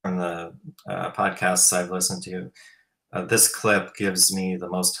from the podcasts I've listened to, this clip gives me the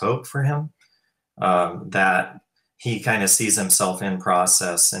most hope for him, that he kind of sees himself in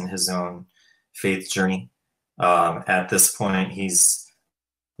process in his own faith journey. At this point, he's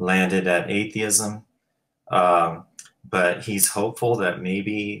landed at atheism, but he's hopeful that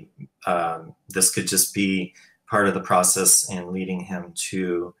maybe this could just be part of the process in leading him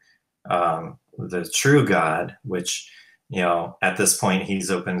to the true God, which, at this point,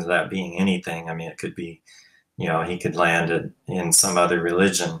 he's open to that being anything. I mean, it could be, he could land in some other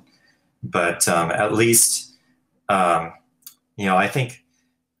religion, but at least, I think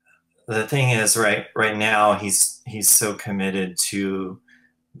the thing is right now he's so committed to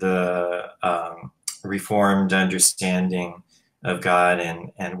the reformed understanding of God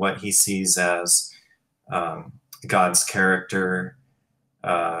and what he sees as God's character,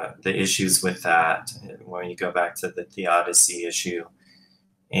 the issues with that when you go back to the theodicy issue,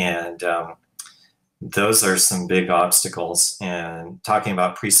 and those are some big obstacles. And talking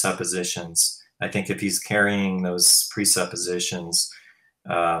about presuppositions, I think if he's carrying those presuppositions,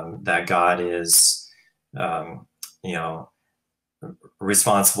 that God is,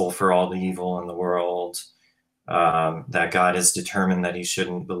 responsible for all the evil in the world, that God is determined that he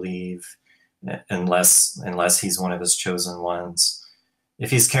shouldn't believe unless he's one of his chosen ones.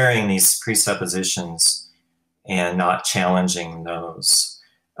 If he's carrying these presuppositions and not challenging those,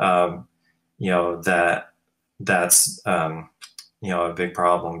 that's a big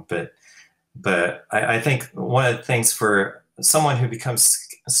problem. But I think one of the things for someone who becomes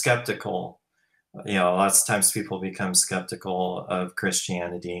skeptical, lots of times people become skeptical of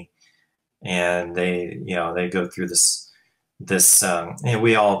Christianity, and they go through this,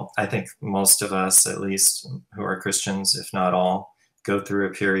 we all, I think most of us, at least who are Christians, if not all, go through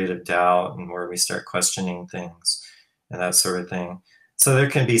a period of doubt and where we start questioning things and that sort of thing. So there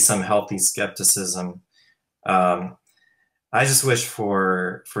can be some healthy skepticism. I just wish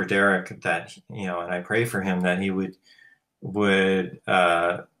for Derek that, and I pray for him that he would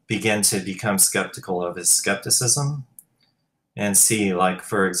begin to become skeptical of his skepticism and see, like,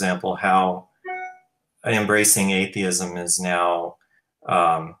 for example, how embracing atheism is now,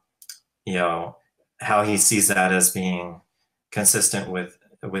 how he sees that as being consistent with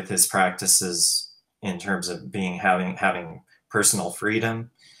his practices in terms of having personal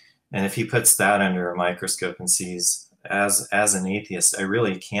freedom. And if he puts that under a microscope and sees, as an atheist, I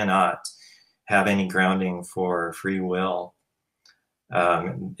really cannot have any grounding for free will.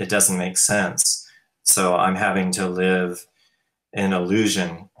 It doesn't make sense. So I'm having to live an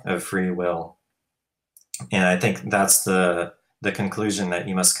illusion of free will. And I think that's the conclusion that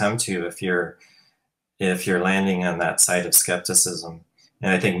you must come to if you're landing on that side of skepticism.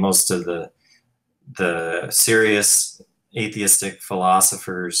 And I think most of the serious atheistic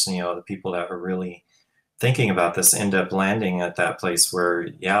philosophers, the people that are really thinking about this, end up landing at that place where,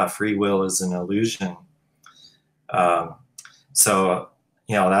 free will is an illusion. So,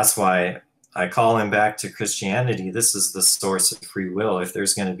 that's why I call him back to Christianity. This is the source of free will. If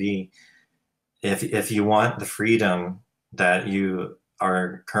there's going to be, if you want the freedom that you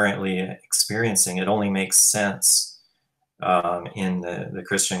are currently experiencing, it only makes sense in the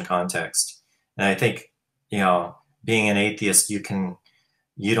Christian context. And I think, being an atheist, you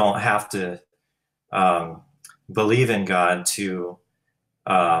don't have to believe in God to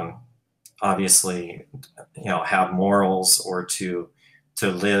obviously, have morals or to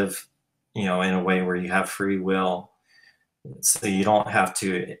live, in a way where you have free will. So you don't have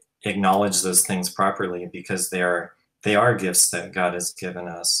to acknowledge those things properly because they are gifts that God has given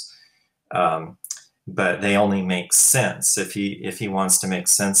us. But they only make sense if he wants to make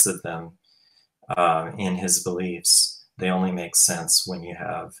sense of them in his beliefs. They only make sense when you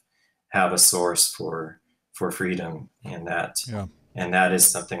have a source for freedom, and that is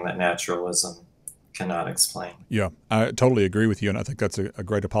something that naturalism cannot explain. Yeah, I totally agree with you, and I think that's a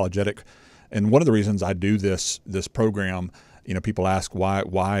great apologetic. And one of the reasons I do this program, people ask why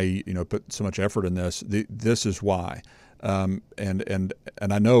put so much effort in this. This is why. And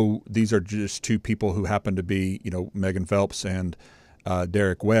I know these are just two people who happen to be, Megan Phelps and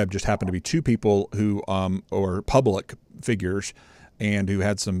Derek Webb just happen to be two people who are public figures and who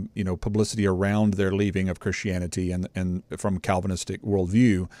had some, publicity around their leaving of Christianity and from Calvinistic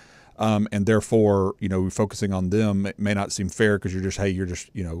worldview. And therefore, focusing on them may not seem fair because you're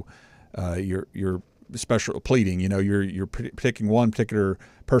special pleading, you're picking one particular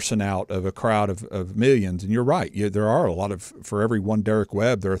person out of a crowd of millions. And you're right. There are a lot for every one Derek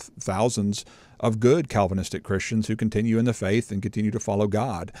Webb, there are thousands of good Calvinistic Christians who continue in the faith and continue to follow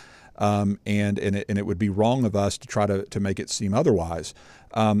God. and it would be wrong of us to try to make it seem otherwise.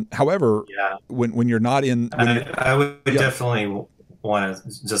 However, when you're not in, I would definitely want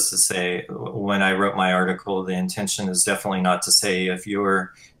to just to say, when I wrote my article, the intention is definitely not to say if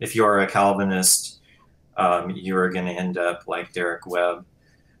you're a Calvinist, you're going to end up like Derek Webb.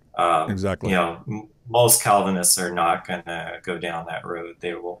 Exactly. You know, most Calvinists are not going to go down that road.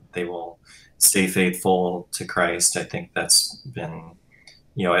 They will stay faithful to Christ. I think that's been,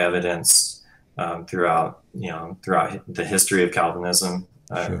 evidenced throughout the history of Calvinism.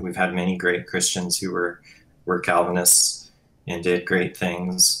 Sure. We've had many great Christians who were Calvinists and did great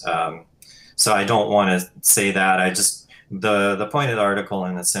things. So I don't want to say that. I just, the point of the article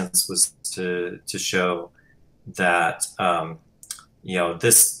in a sense was to show that,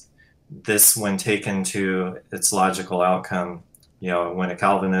 this when taken to its logical outcome, when a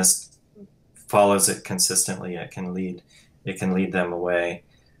Calvinist follows it consistently, it can lead them away.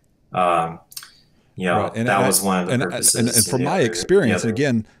 Right. That was one of the purposes. And from my experience, and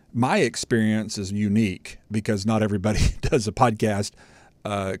again, my experience is unique because not everybody does a podcast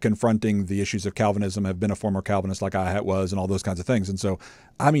confronting the issues of Calvinism, have been a former Calvinist like I was, and all those kinds of things. And so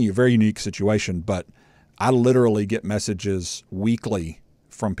I'm in a very unique situation, but I literally get messages weekly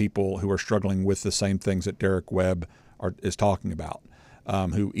from people who are struggling with the same things that Derek Webb is talking about,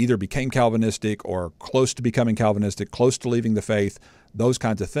 who either became Calvinistic or close to becoming Calvinistic, close to leaving the faith, those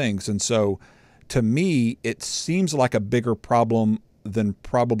kinds of things. And so to me, it seems like a bigger problem than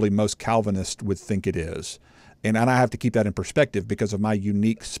probably most Calvinists would think it is. And I have to keep that in perspective because of my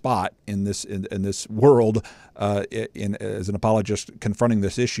unique spot in this world as an apologist confronting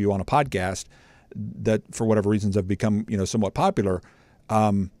this issue on a podcast that for whatever reasons have become somewhat popular.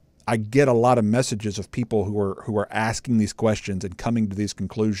 I get a lot of messages of people who are asking these questions and coming to these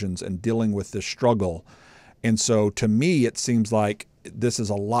conclusions and dealing with this struggle. And so to me, it seems like this is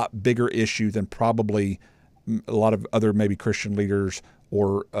a lot bigger issue than probably a lot of other maybe Christian leaders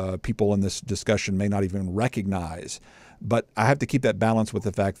or people in this discussion may not even recognize. But I have to keep that balance with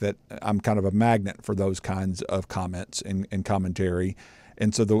the fact that I'm kind of a magnet for those kinds of comments and commentary.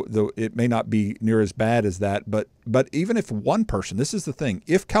 And so it may not be near as bad as that, but even if one person, this is the thing,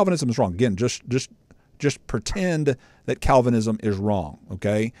 if Calvinism is wrong, again, just pretend that Calvinism is wrong,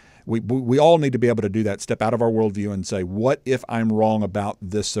 okay? We all need to be able to do that, step out of our worldview and say, what if I'm wrong about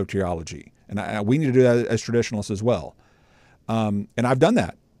this soteriology? And we need to do that as traditionalists as well. And I've done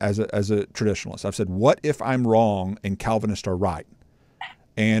that as a traditionalist. I've said, what if I'm wrong and Calvinists are right?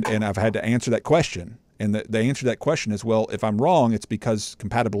 And I've had to answer that question. And the answer to that question is, well, if I'm wrong, it's because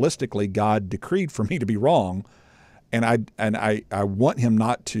compatibilistically God decreed for me to be wrong, and I want him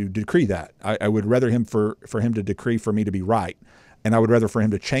not to decree that. I would rather him for him to decree for me to be right, and I would rather for him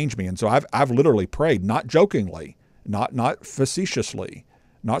to change me. And so I've literally prayed, not jokingly, not facetiously,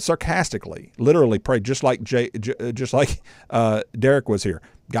 not sarcastically, literally prayed, just like Derek was here.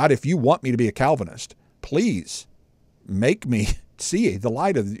 God, if you want me to be a Calvinist, please make me see the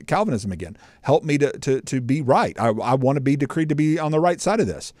light of Calvinism again. Help me to be right. I want to be decreed to be on the right side of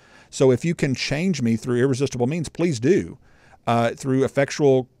this. So if you can change me through irresistible means, please do. Through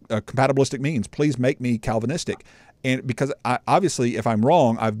effectual compatibilistic means, please make me Calvinistic. And because obviously if I'm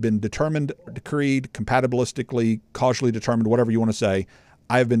wrong, I've been determined, decreed, compatibilistically, causally determined, whatever you want to say,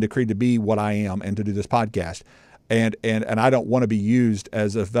 I have been decreed to be what I am and to do this podcast. And I don't want to be used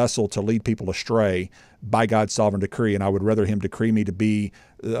as a vessel to lead people astray by God's sovereign decree. And I would rather him decree me to be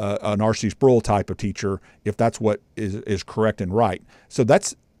an R.C. Sproul type of teacher if that's what is correct and right. So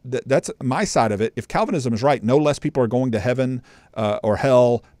that's my side of it. If Calvinism is right, no less people are going to heaven or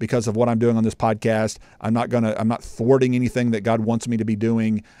hell because of what I'm doing on this podcast. I'm not thwarting anything that God wants me to be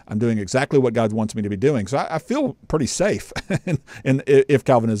doing. I'm doing exactly what God wants me to be doing. So I feel pretty safe. and if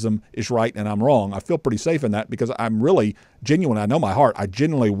Calvinism is right and I'm wrong, I feel pretty safe in that because I'm really genuine. I know my heart. I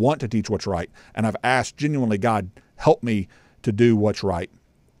genuinely want to teach what's right. And I've asked genuinely, God, help me to do what's right.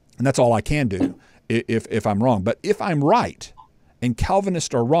 And that's all I can do if I'm wrong. But if I'm right, and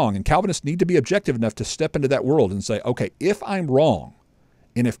Calvinists are wrong, and Calvinists need to be objective enough to step into that world and say, okay, if I'm wrong,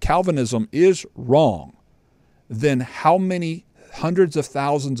 and if Calvinism is wrong, then how many hundreds of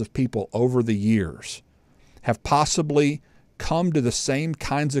thousands of people over the years have possibly come to the same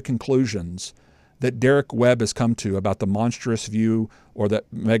kinds of conclusions that Derek Webb has come to about the monstrous view, or that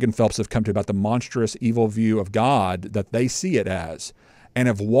Megan Phelps have come to about the monstrous evil view of God that they see it as, and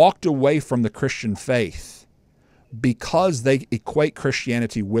have walked away from the Christian faith because they equate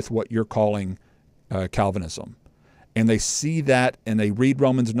Christianity with what you're calling Calvinism. And they see that, and they read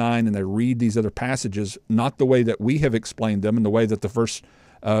Romans 9, and they read these other passages, not the way that we have explained them and the way that the first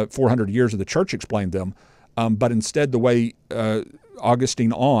 400 years of the church explained them, but instead the way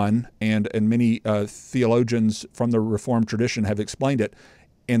Augustine on, and many theologians from the Reformed tradition have explained it,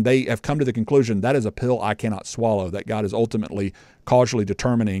 and they have come to the conclusion that is a pill I cannot swallow, that God is ultimately causally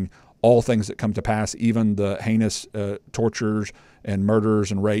determining all things that come to pass, even the heinous tortures and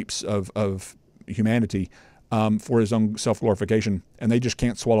murders and rapes of humanity for his own self-glorification, and they just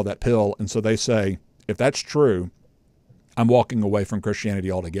can't swallow that pill. And so they say, if that's true, I'm walking away from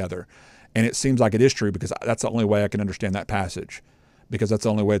Christianity altogether. And it seems like it is true, because that's the only way I can understand that passage, because that's the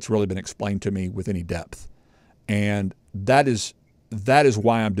only way it's really been explained to me with any depth. And that is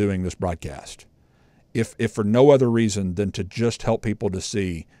why I'm doing this broadcast. If for no other reason than to just help people to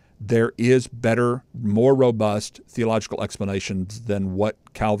see there is better, more robust theological explanations than what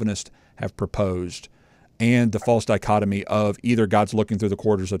Calvinists have proposed, and the false dichotomy of either God's looking through the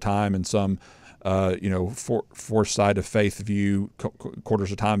quarters of time and some foresight of faith view,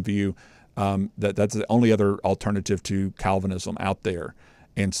 quarters of time view, that's the only other alternative to Calvinism out there,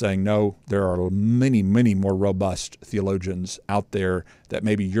 and saying, no, there are many, many more robust theologians out there that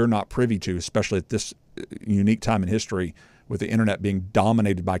maybe you're not privy to, especially at this unique time in history with the internet being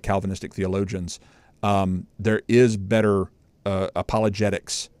dominated by Calvinistic theologians. There is better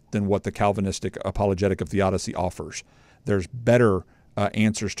apologetics than what the Calvinistic apologetic of theodicy offers. There's better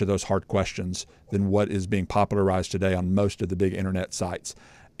answers to those hard questions than what is being popularized today on most of the big internet sites.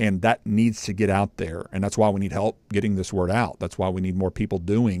 And that needs to get out there. And that's why we need help getting this word out. That's why we need more people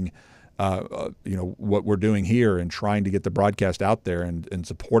doing what we're doing here, and trying to get the broadcast out there, and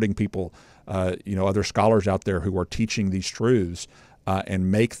supporting people, other scholars out there who are teaching these truths,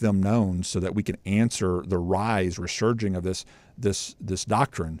 and make them known, so that we can answer the resurging of this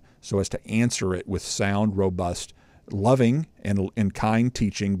doctrine, so as to answer it with sound, robust, loving, and kind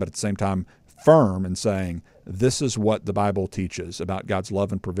teaching, but at the same time firm in saying, this is what the Bible teaches about God's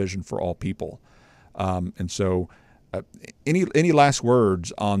love and provision for all people. And so any last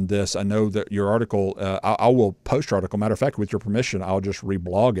words on this? I know that your article, I will post your article. Matter of fact, with your permission, I'll just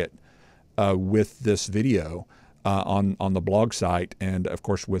reblog it with this video on the blog site, and of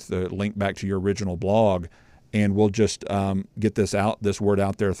course with the link back to your original blog. And we'll just get this word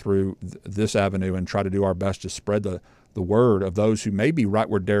out there through this avenue, and try to do our best to spread the word of those who may be right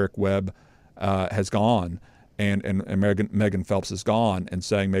where Derek Webb has gone, and Megan Phelps has gone, and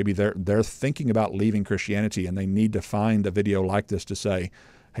saying maybe they're thinking about leaving Christianity, and they need to find a video like this to say,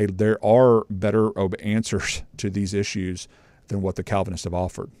 hey, there are better answers to these issues than what the Calvinists have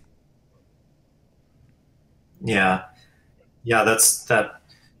offered. Yeah, that's that.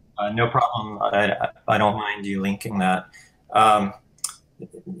 No problem. I don't mind you linking that. I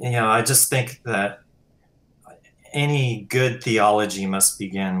just think that any good theology must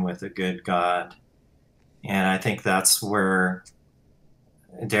begin with a good God. And I think that's where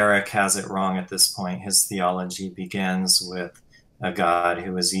Derek has it wrong at this point. His theology begins with a God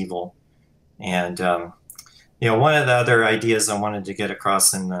who is evil. And, one of the other ideas I wanted to get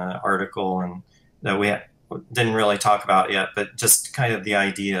across in the article, and that we didn't really talk about yet, but just kind of the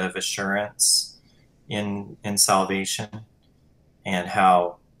idea of assurance in salvation, and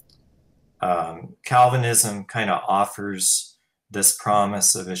how Calvinism kind of offers this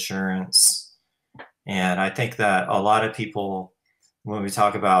promise of assurance. And I think that a lot of people, when we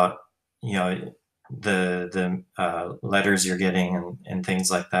talk about, the letters you're getting and things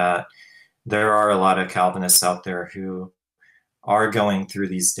like that, there are a lot of Calvinists out there who are going through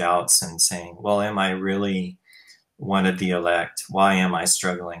these doubts and saying, well, am I really one of the elect? Why am I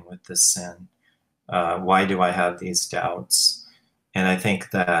struggling with this sin? Why do I have these doubts? And I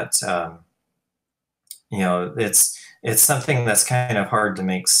think that, it's something that's kind of hard to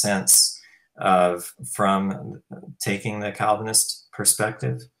make sense of from taking the Calvinist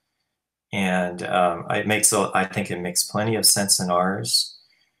perspective. And I think it makes plenty of sense in ours.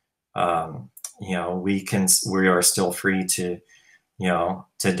 We are still free to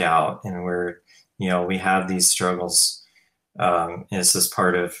doubt, and we have these struggles. It's just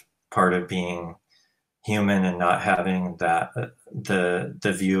part of being human and not having that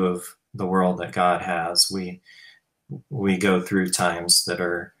the view of the world that God has. We go through times that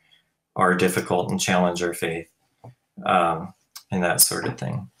are difficult and challenge our faith, and that sort of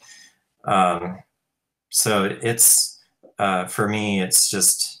thing. So it's for me, it's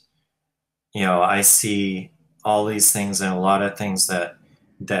just, I see all these things, and a lot of things that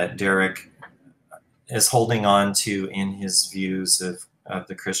Derek is holding on to in his views of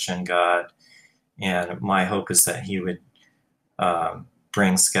the Christian God. And my hope is that he would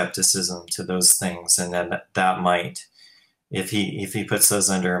bring skepticism to those things, and then that might, if he puts those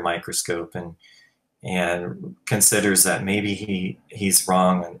under a microscope and considers that maybe he's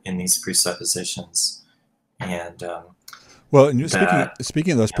wrong in these presuppositions. And Well, and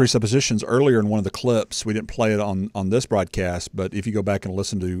speaking of those presuppositions, earlier in one of the clips, we didn't play it on this broadcast, but if you go back and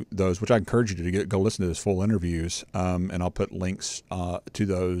listen to those, which I encourage you to go listen to those full interviews, and I'll put links to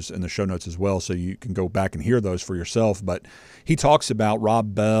those in the show notes as well, so you can go back and hear those for yourself. But he talks about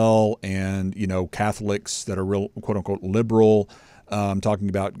Rob Bell and Catholics that are real quote unquote liberal. Talking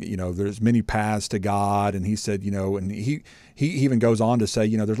about, there's many paths to God. And he said, and he even goes on to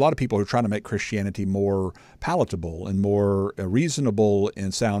say, there's a lot of people who are trying to make Christianity more palatable and more reasonable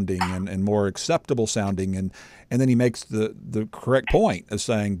in sounding and more acceptable sounding. And then he makes the correct point of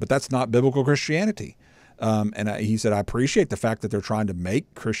saying, but that's not biblical Christianity. He said, I appreciate the fact that they're trying to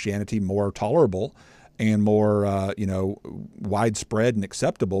make Christianity more tolerable and more, widespread and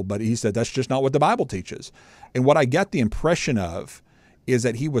acceptable. But he said, that's just not what the Bible teaches. And what I get the impression of is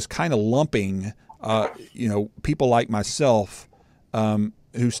that he was kind of lumping, people like myself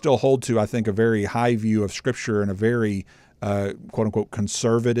who still hold to, I think, a very high view of Scripture and a very, quote unquote,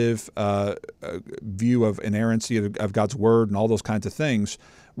 conservative view of inerrancy of God's Word and all those kinds of things,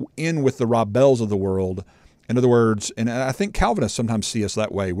 in with the Rob Bells of the world. In other words, and I think Calvinists sometimes see us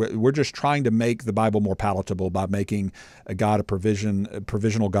that way. We're just trying to make the Bible more palatable by making a God of provision, a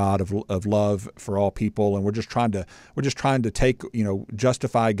provisional God of love for all people, and we're just trying to take,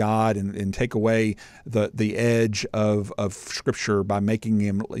 justify God and take away the edge of Scripture by making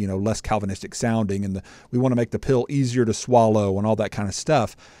him less Calvinistic sounding, and we want to make the pill easier to swallow and all that kind of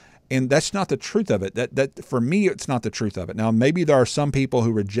stuff. And that's not the truth of it. That for me, it's not the truth of it. Now, maybe there are some people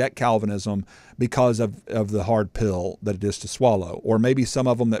who reject Calvinism because of the hard pill that it is to swallow, or maybe some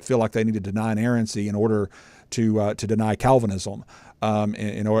of them that feel like they need to deny inerrancy in order to deny Calvinism.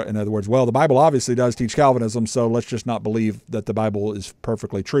 In other words, well, the Bible obviously does teach Calvinism, so let's just not believe that the Bible is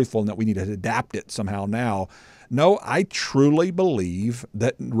perfectly truthful and that we need to adapt it somehow now. No, I truly believe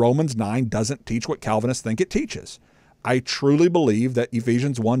that Romans 9 doesn't teach what Calvinists think it teaches. I truly believe that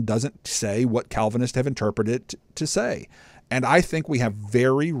Ephesians 1 doesn't say what Calvinists have interpreted it to say. And I think we have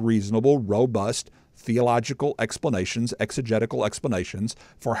very reasonable, robust theological explanations, exegetical explanations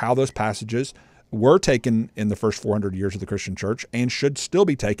for how those passages were taken in the first 400 years of the Christian church and should still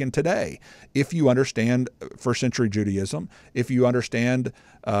be taken today. If you understand first century Judaism, if you understand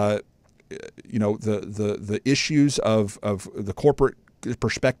the issues of the corporate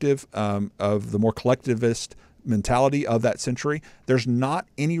perspective of the more collectivist mentality of that century, there's not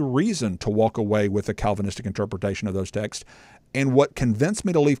any reason to walk away with a Calvinistic interpretation of those texts. And what convinced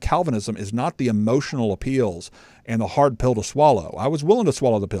me to leave Calvinism is not the emotional appeals and the hard pill to swallow. I was willing to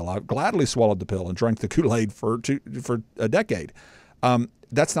swallow the pill. I gladly swallowed the pill and drank the Kool-Aid for a decade.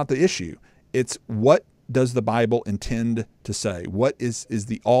 That's not the issue. It's what does the Bible intend to say? What is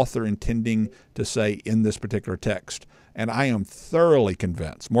the author intending to say in this particular text? And I am thoroughly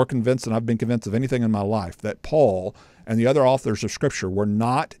convinced, more convinced than I've been convinced of anything in my life, that Paul and the other authors of Scripture were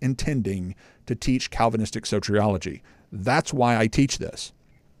not intending to teach Calvinistic soteriology. That's why I teach this.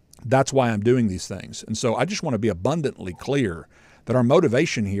 That's why I'm doing these things. And so I just want to be abundantly clear that our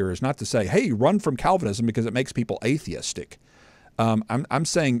motivation here is not to say, hey, run from Calvinism because it makes people atheistic. I'm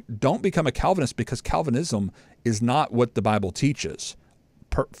saying don't become a Calvinist because Calvinism is not what the Bible teaches,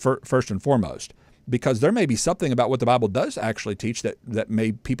 first and foremost. Because there may be something about what the Bible does actually teach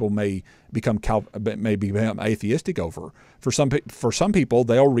that people may become atheistic over. For some people,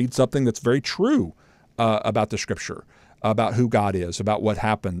 they'll read something that's very true about the Scripture, about who God is, about what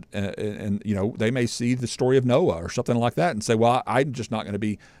happened, and they may see the story of Noah or something like that and say, well, I'm just not going to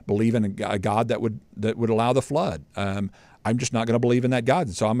be believing a God that would allow the flood. I'm just not going to believe in that God,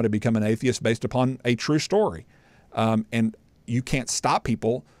 and so I'm going to become an atheist based upon a true story. And you can't stop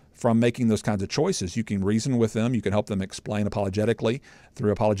people from making those kinds of choices. You can reason with them. You can help them explain apologetically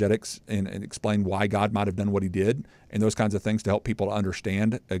through apologetics and explain why God might have done what he did and those kinds of things to help people to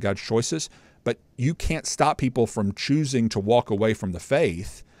understand God's choices. But you can't stop people from choosing to walk away from the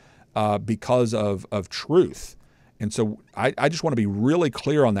faith because of truth. And so I just want to be really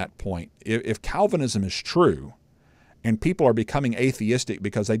clear on that point. If Calvinism is true and people are becoming atheistic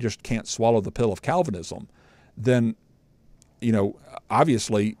because they just can't swallow the pill of Calvinism, then,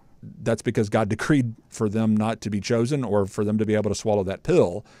 obviously that's because God decreed for them not to be chosen or for them to be able to swallow that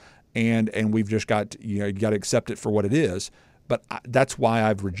pill. And we've just got, you got to accept it for what it is. But that's why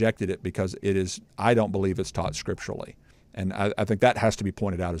I've rejected it, because I don't believe it's taught scripturally. And I think that has to be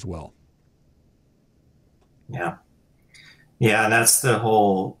pointed out as well. Yeah. Yeah. And that's the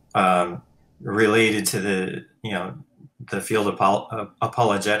whole, related to the field of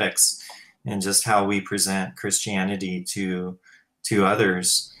apologetics and just how we present Christianity to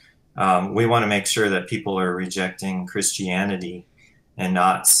others. We want to make sure that people are rejecting Christianity and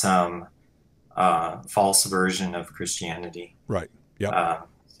not some false version of Christianity. Right. Yep.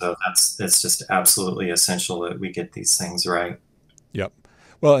 So it's just absolutely essential that we get these things right. Yep.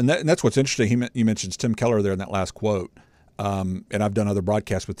 Well, and that's what's interesting. You mentioned Tim Keller there in that last quote. And I've done other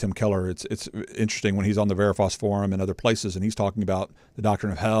broadcasts with Tim Keller. It's interesting when he's on the Veritas Forum and other places, and he's talking about the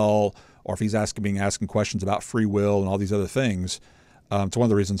doctrine of hell, or if he's asking questions about free will and all these other things. It's one of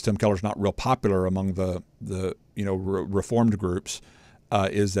the reasons Tim Keller's not real popular among the Reformed groups,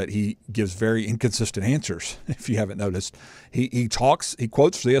 is that he gives very inconsistent answers. If you haven't noticed, he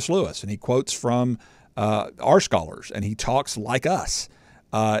quotes C.S. Lewis, and he quotes from our scholars, and he talks like us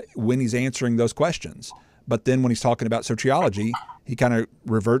when he's answering those questions. But then when he's talking about soteriology, he kind of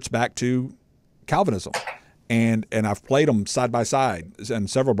reverts back to Calvinism. And I've played them side by side in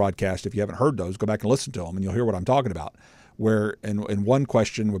several broadcasts. If you haven't heard those, go back and listen to them, and you'll hear what I'm talking about. Where in one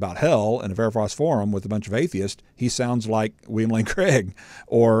question about hell in a Veritas Forum with a bunch of atheists, he sounds like William Lane Craig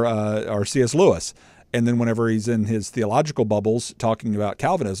or C.S. Lewis. And then whenever he's in his theological bubbles talking about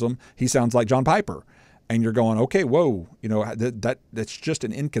Calvinism, he sounds like John Piper. And you're going, okay, whoa, that's just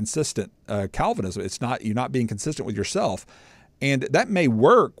an inconsistent Calvinism. You're not being consistent with yourself. And that may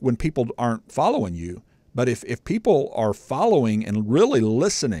work when people aren't following you. But if people are following and really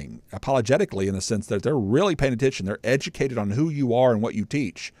listening apologetically, in the sense that they're really paying attention, they're educated on who you are and what you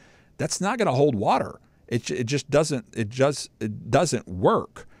teach, that's not going to hold water. It just doesn't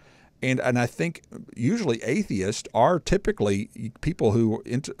work. And I think usually atheists are typically people who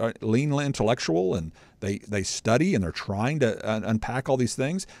lean intellectual, and they study and they're trying to unpack all these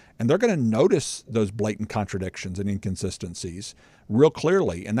things, and they're going to notice those blatant contradictions and inconsistencies real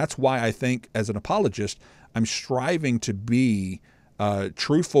clearly. And that's why I think as an apologist, I'm striving to be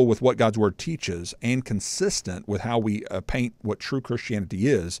truthful with what God's Word teaches and consistent with how we paint what true Christianity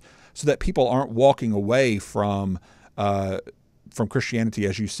is, so that people aren't walking away from Christianity,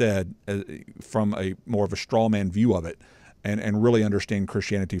 as you said, from a more of a straw man view of it, and really understand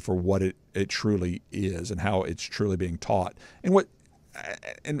Christianity for what it truly is and how it's truly being taught.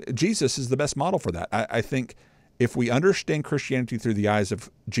 And Jesus is the best model for that. I think if we understand Christianity through the eyes of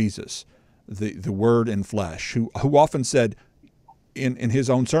Jesus, the Word in flesh, who often said in his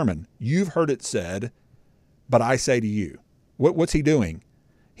own sermon, "You've heard it said, but I say to you." What's he doing?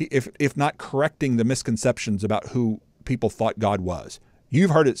 If not correcting the misconceptions about who people thought God was.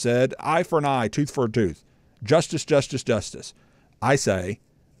 You've heard it said, eye for an eye, tooth for a tooth, justice, justice, justice. I say,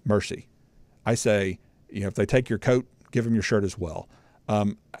 mercy. I say, if they take your coat, give them your shirt as well.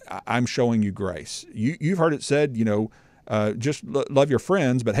 I'm showing you grace. You've heard it said, just love your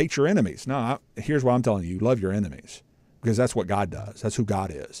friends, but hate your enemies. No, here's what I'm telling you. Love your enemies, because that's what God does. That's who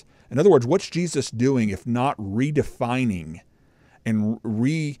God is. In other words, what's Jesus doing if not redefining and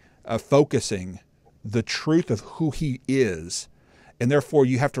refocusing the truth of who he is? And therefore,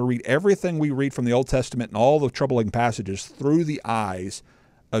 you have to read everything we read from the Old Testament and all the troubling passages through the eyes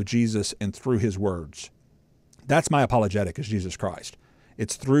of Jesus and through his words. That's my apologetic, is Jesus Christ.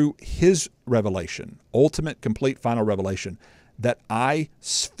 It's through his revelation, ultimate, complete, final revelation, that I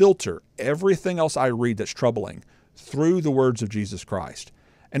filter everything else I read that's troubling through the words of Jesus Christ.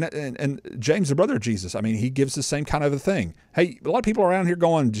 And James, the brother of Jesus, he gives the same kind of a thing. Hey, a lot of people around here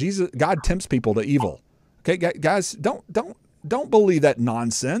going, God tempts people to evil. Okay, guys, don't believe that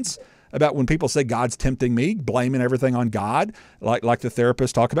nonsense about when people say God's tempting me, blaming everything on God, like the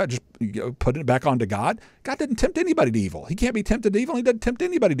therapists talk about, just putting it back onto God. God didn't tempt anybody to evil. He can't be tempted to evil. He doesn't tempt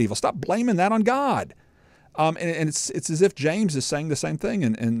anybody to evil. Stop blaming that on God. And it's as if James is saying the same thing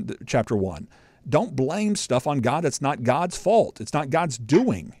in chapter 1. Don't blame stuff on God. It's not God's fault. It's not God's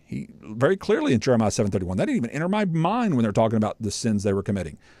doing. He very clearly in Jeremiah 7:31, that didn't even enter my mind when they're talking about the sins they were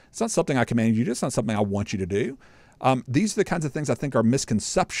committing. It's not something I commanded you to do. It's not something I want you to do. These are the kinds of things I think are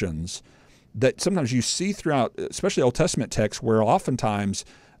misconceptions that sometimes you see throughout, especially Old Testament texts, where oftentimes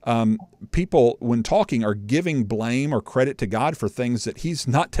people, when talking, are giving blame or credit to God for things that he's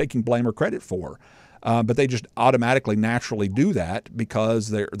not taking blame or credit for. But they just automatically, naturally do that because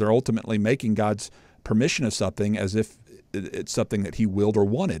they're ultimately making God's permission of something as if it's something that he willed or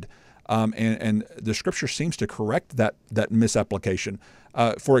wanted. And the Scripture seems to correct that misapplication.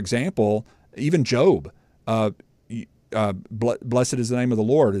 For example, even Job, blessed is the name of the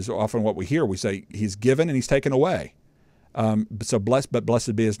Lord is often what we hear. We say he's given and he's taken away. So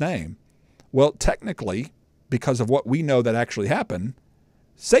blessed be his name. Well, technically, because of what we know that actually happened,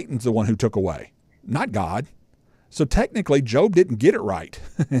 Satan's the one who took away, not God. So technically, Job didn't get it right.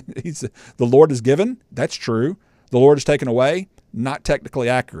 The Lord is given, that's true. The Lord is taken away, not technically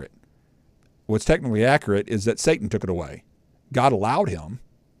accurate. What's technically accurate is that Satan took it away. God allowed him.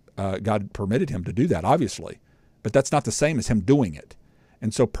 God permitted him to do that, obviously. But that's not the same as him doing it.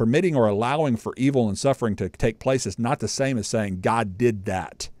 And so permitting or allowing for evil and suffering to take place is not the same as saying God did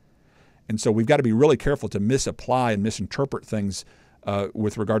that. And so we've got to be really careful to misapply and misinterpret things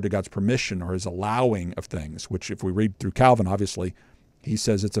with regard to God's permission or his allowing of things, which if we read through Calvin, obviously, he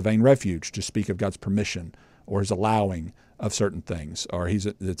says it's a vain refuge to speak of God's permission or his allowing of certain things, or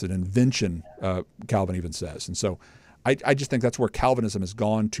it's an invention, Calvin even says. And so I just think that's where Calvinism has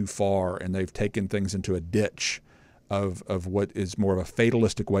gone too far, and they've taken things into a ditch of what is more of a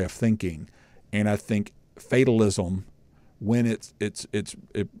fatalistic way of thinking. And I think fatalism, when it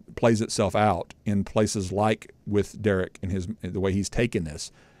plays itself out in places like with Derek and the way he's taken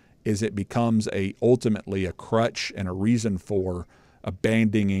this, is it becomes ultimately a crutch and a reason for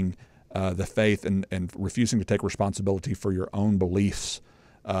abandoning the faith and refusing to take responsibility for your own beliefs,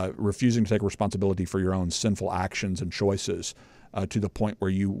 refusing to take responsibility for your own sinful actions and choices, to the point where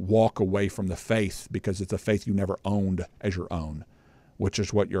you walk away from the faith because it's a faith you never owned as your own, which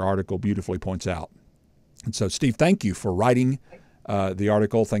is what your article beautifully points out. And so, Steve, thank you for writing the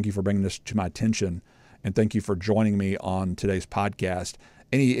article. Thank you for bringing this to my attention, and thank you for joining me on today's podcast.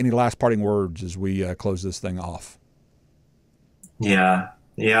 Any last parting words as we close this thing off? Yeah.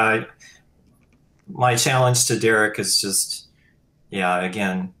 My challenge to Derek is just,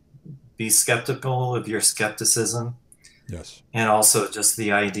 again, be skeptical of your skepticism. Yes. And also just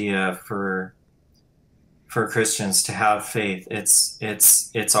the idea for Christians to have faith.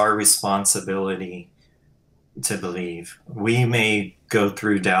 It's our responsibility to believe. We may go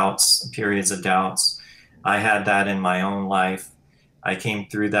through periods of doubts. I had that in my own life. I came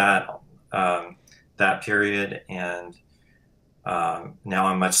through that period, and now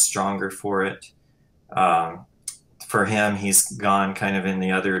I'm much stronger for it. For him, he's gone kind of in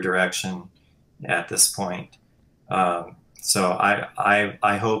the other direction at this point. So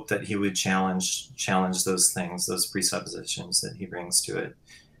I hope that he would challenge those things, those presuppositions that he brings to it,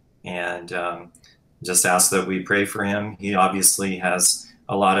 and just ask that we pray for him. He obviously has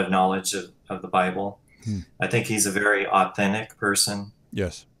a lot of knowledge of the Bible. I think he's a very authentic person.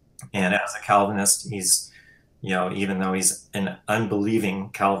 Yes. And as a Calvinist, he's, even though he's an unbelieving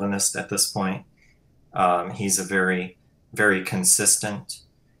Calvinist at this point, he's a very, very consistent,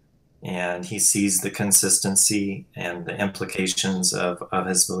 and he sees the consistency and the implications of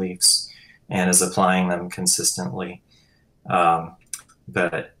his beliefs and is applying them consistently.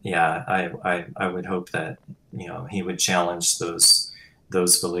 But yeah, I would hope that, he would challenge those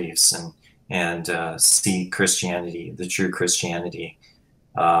beliefs and see Christianity, the true Christianity,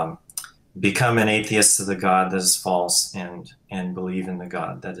 become an atheist to the God that is false and believe in the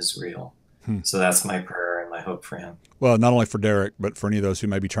God that is real. So that's my prayer and my hope for him. Well, not only for Derek, but for any of those who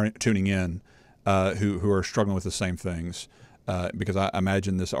may be tuning in, who are struggling with the same things, because I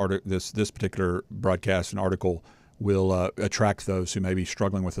imagine this particular broadcast and article will attract those who may be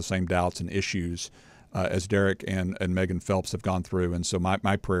struggling with the same doubts and issues as Derek and Megan Phelps have gone through. And so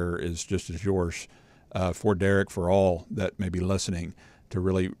my prayer is just as yours, for Derek, for all that may be listening, to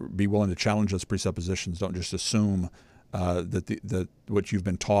really be willing to challenge those presuppositions. Don't just assume that what you've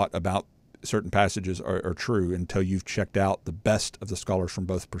been taught about certain passages are true until you've checked out the best of the scholars from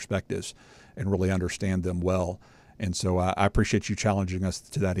both perspectives and really understand them well. And so I appreciate you challenging us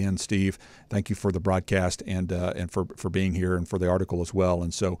to that end, Steve. Thank you for the broadcast and for being here and for the article as well.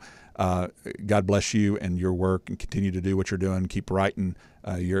 And so God bless you and your work, and continue to do what you're doing. Keep writing.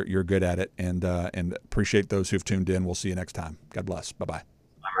 You're good at it, and appreciate those who've tuned in. We'll see you next time. God bless. Bye-bye.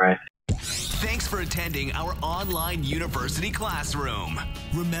 All right. Thanks for attending our online university classroom.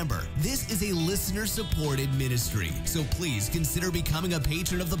 Remember, this is a listener-supported ministry, so please consider becoming a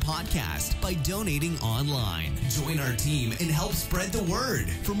patron of the podcast by donating online. Join our team and help spread the word.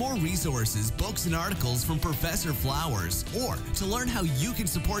 For more resources, books, and articles from Professor Flowers, or to learn how you can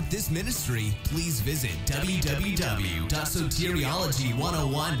support this ministry, please visit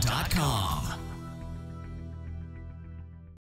www.soteriology101.com.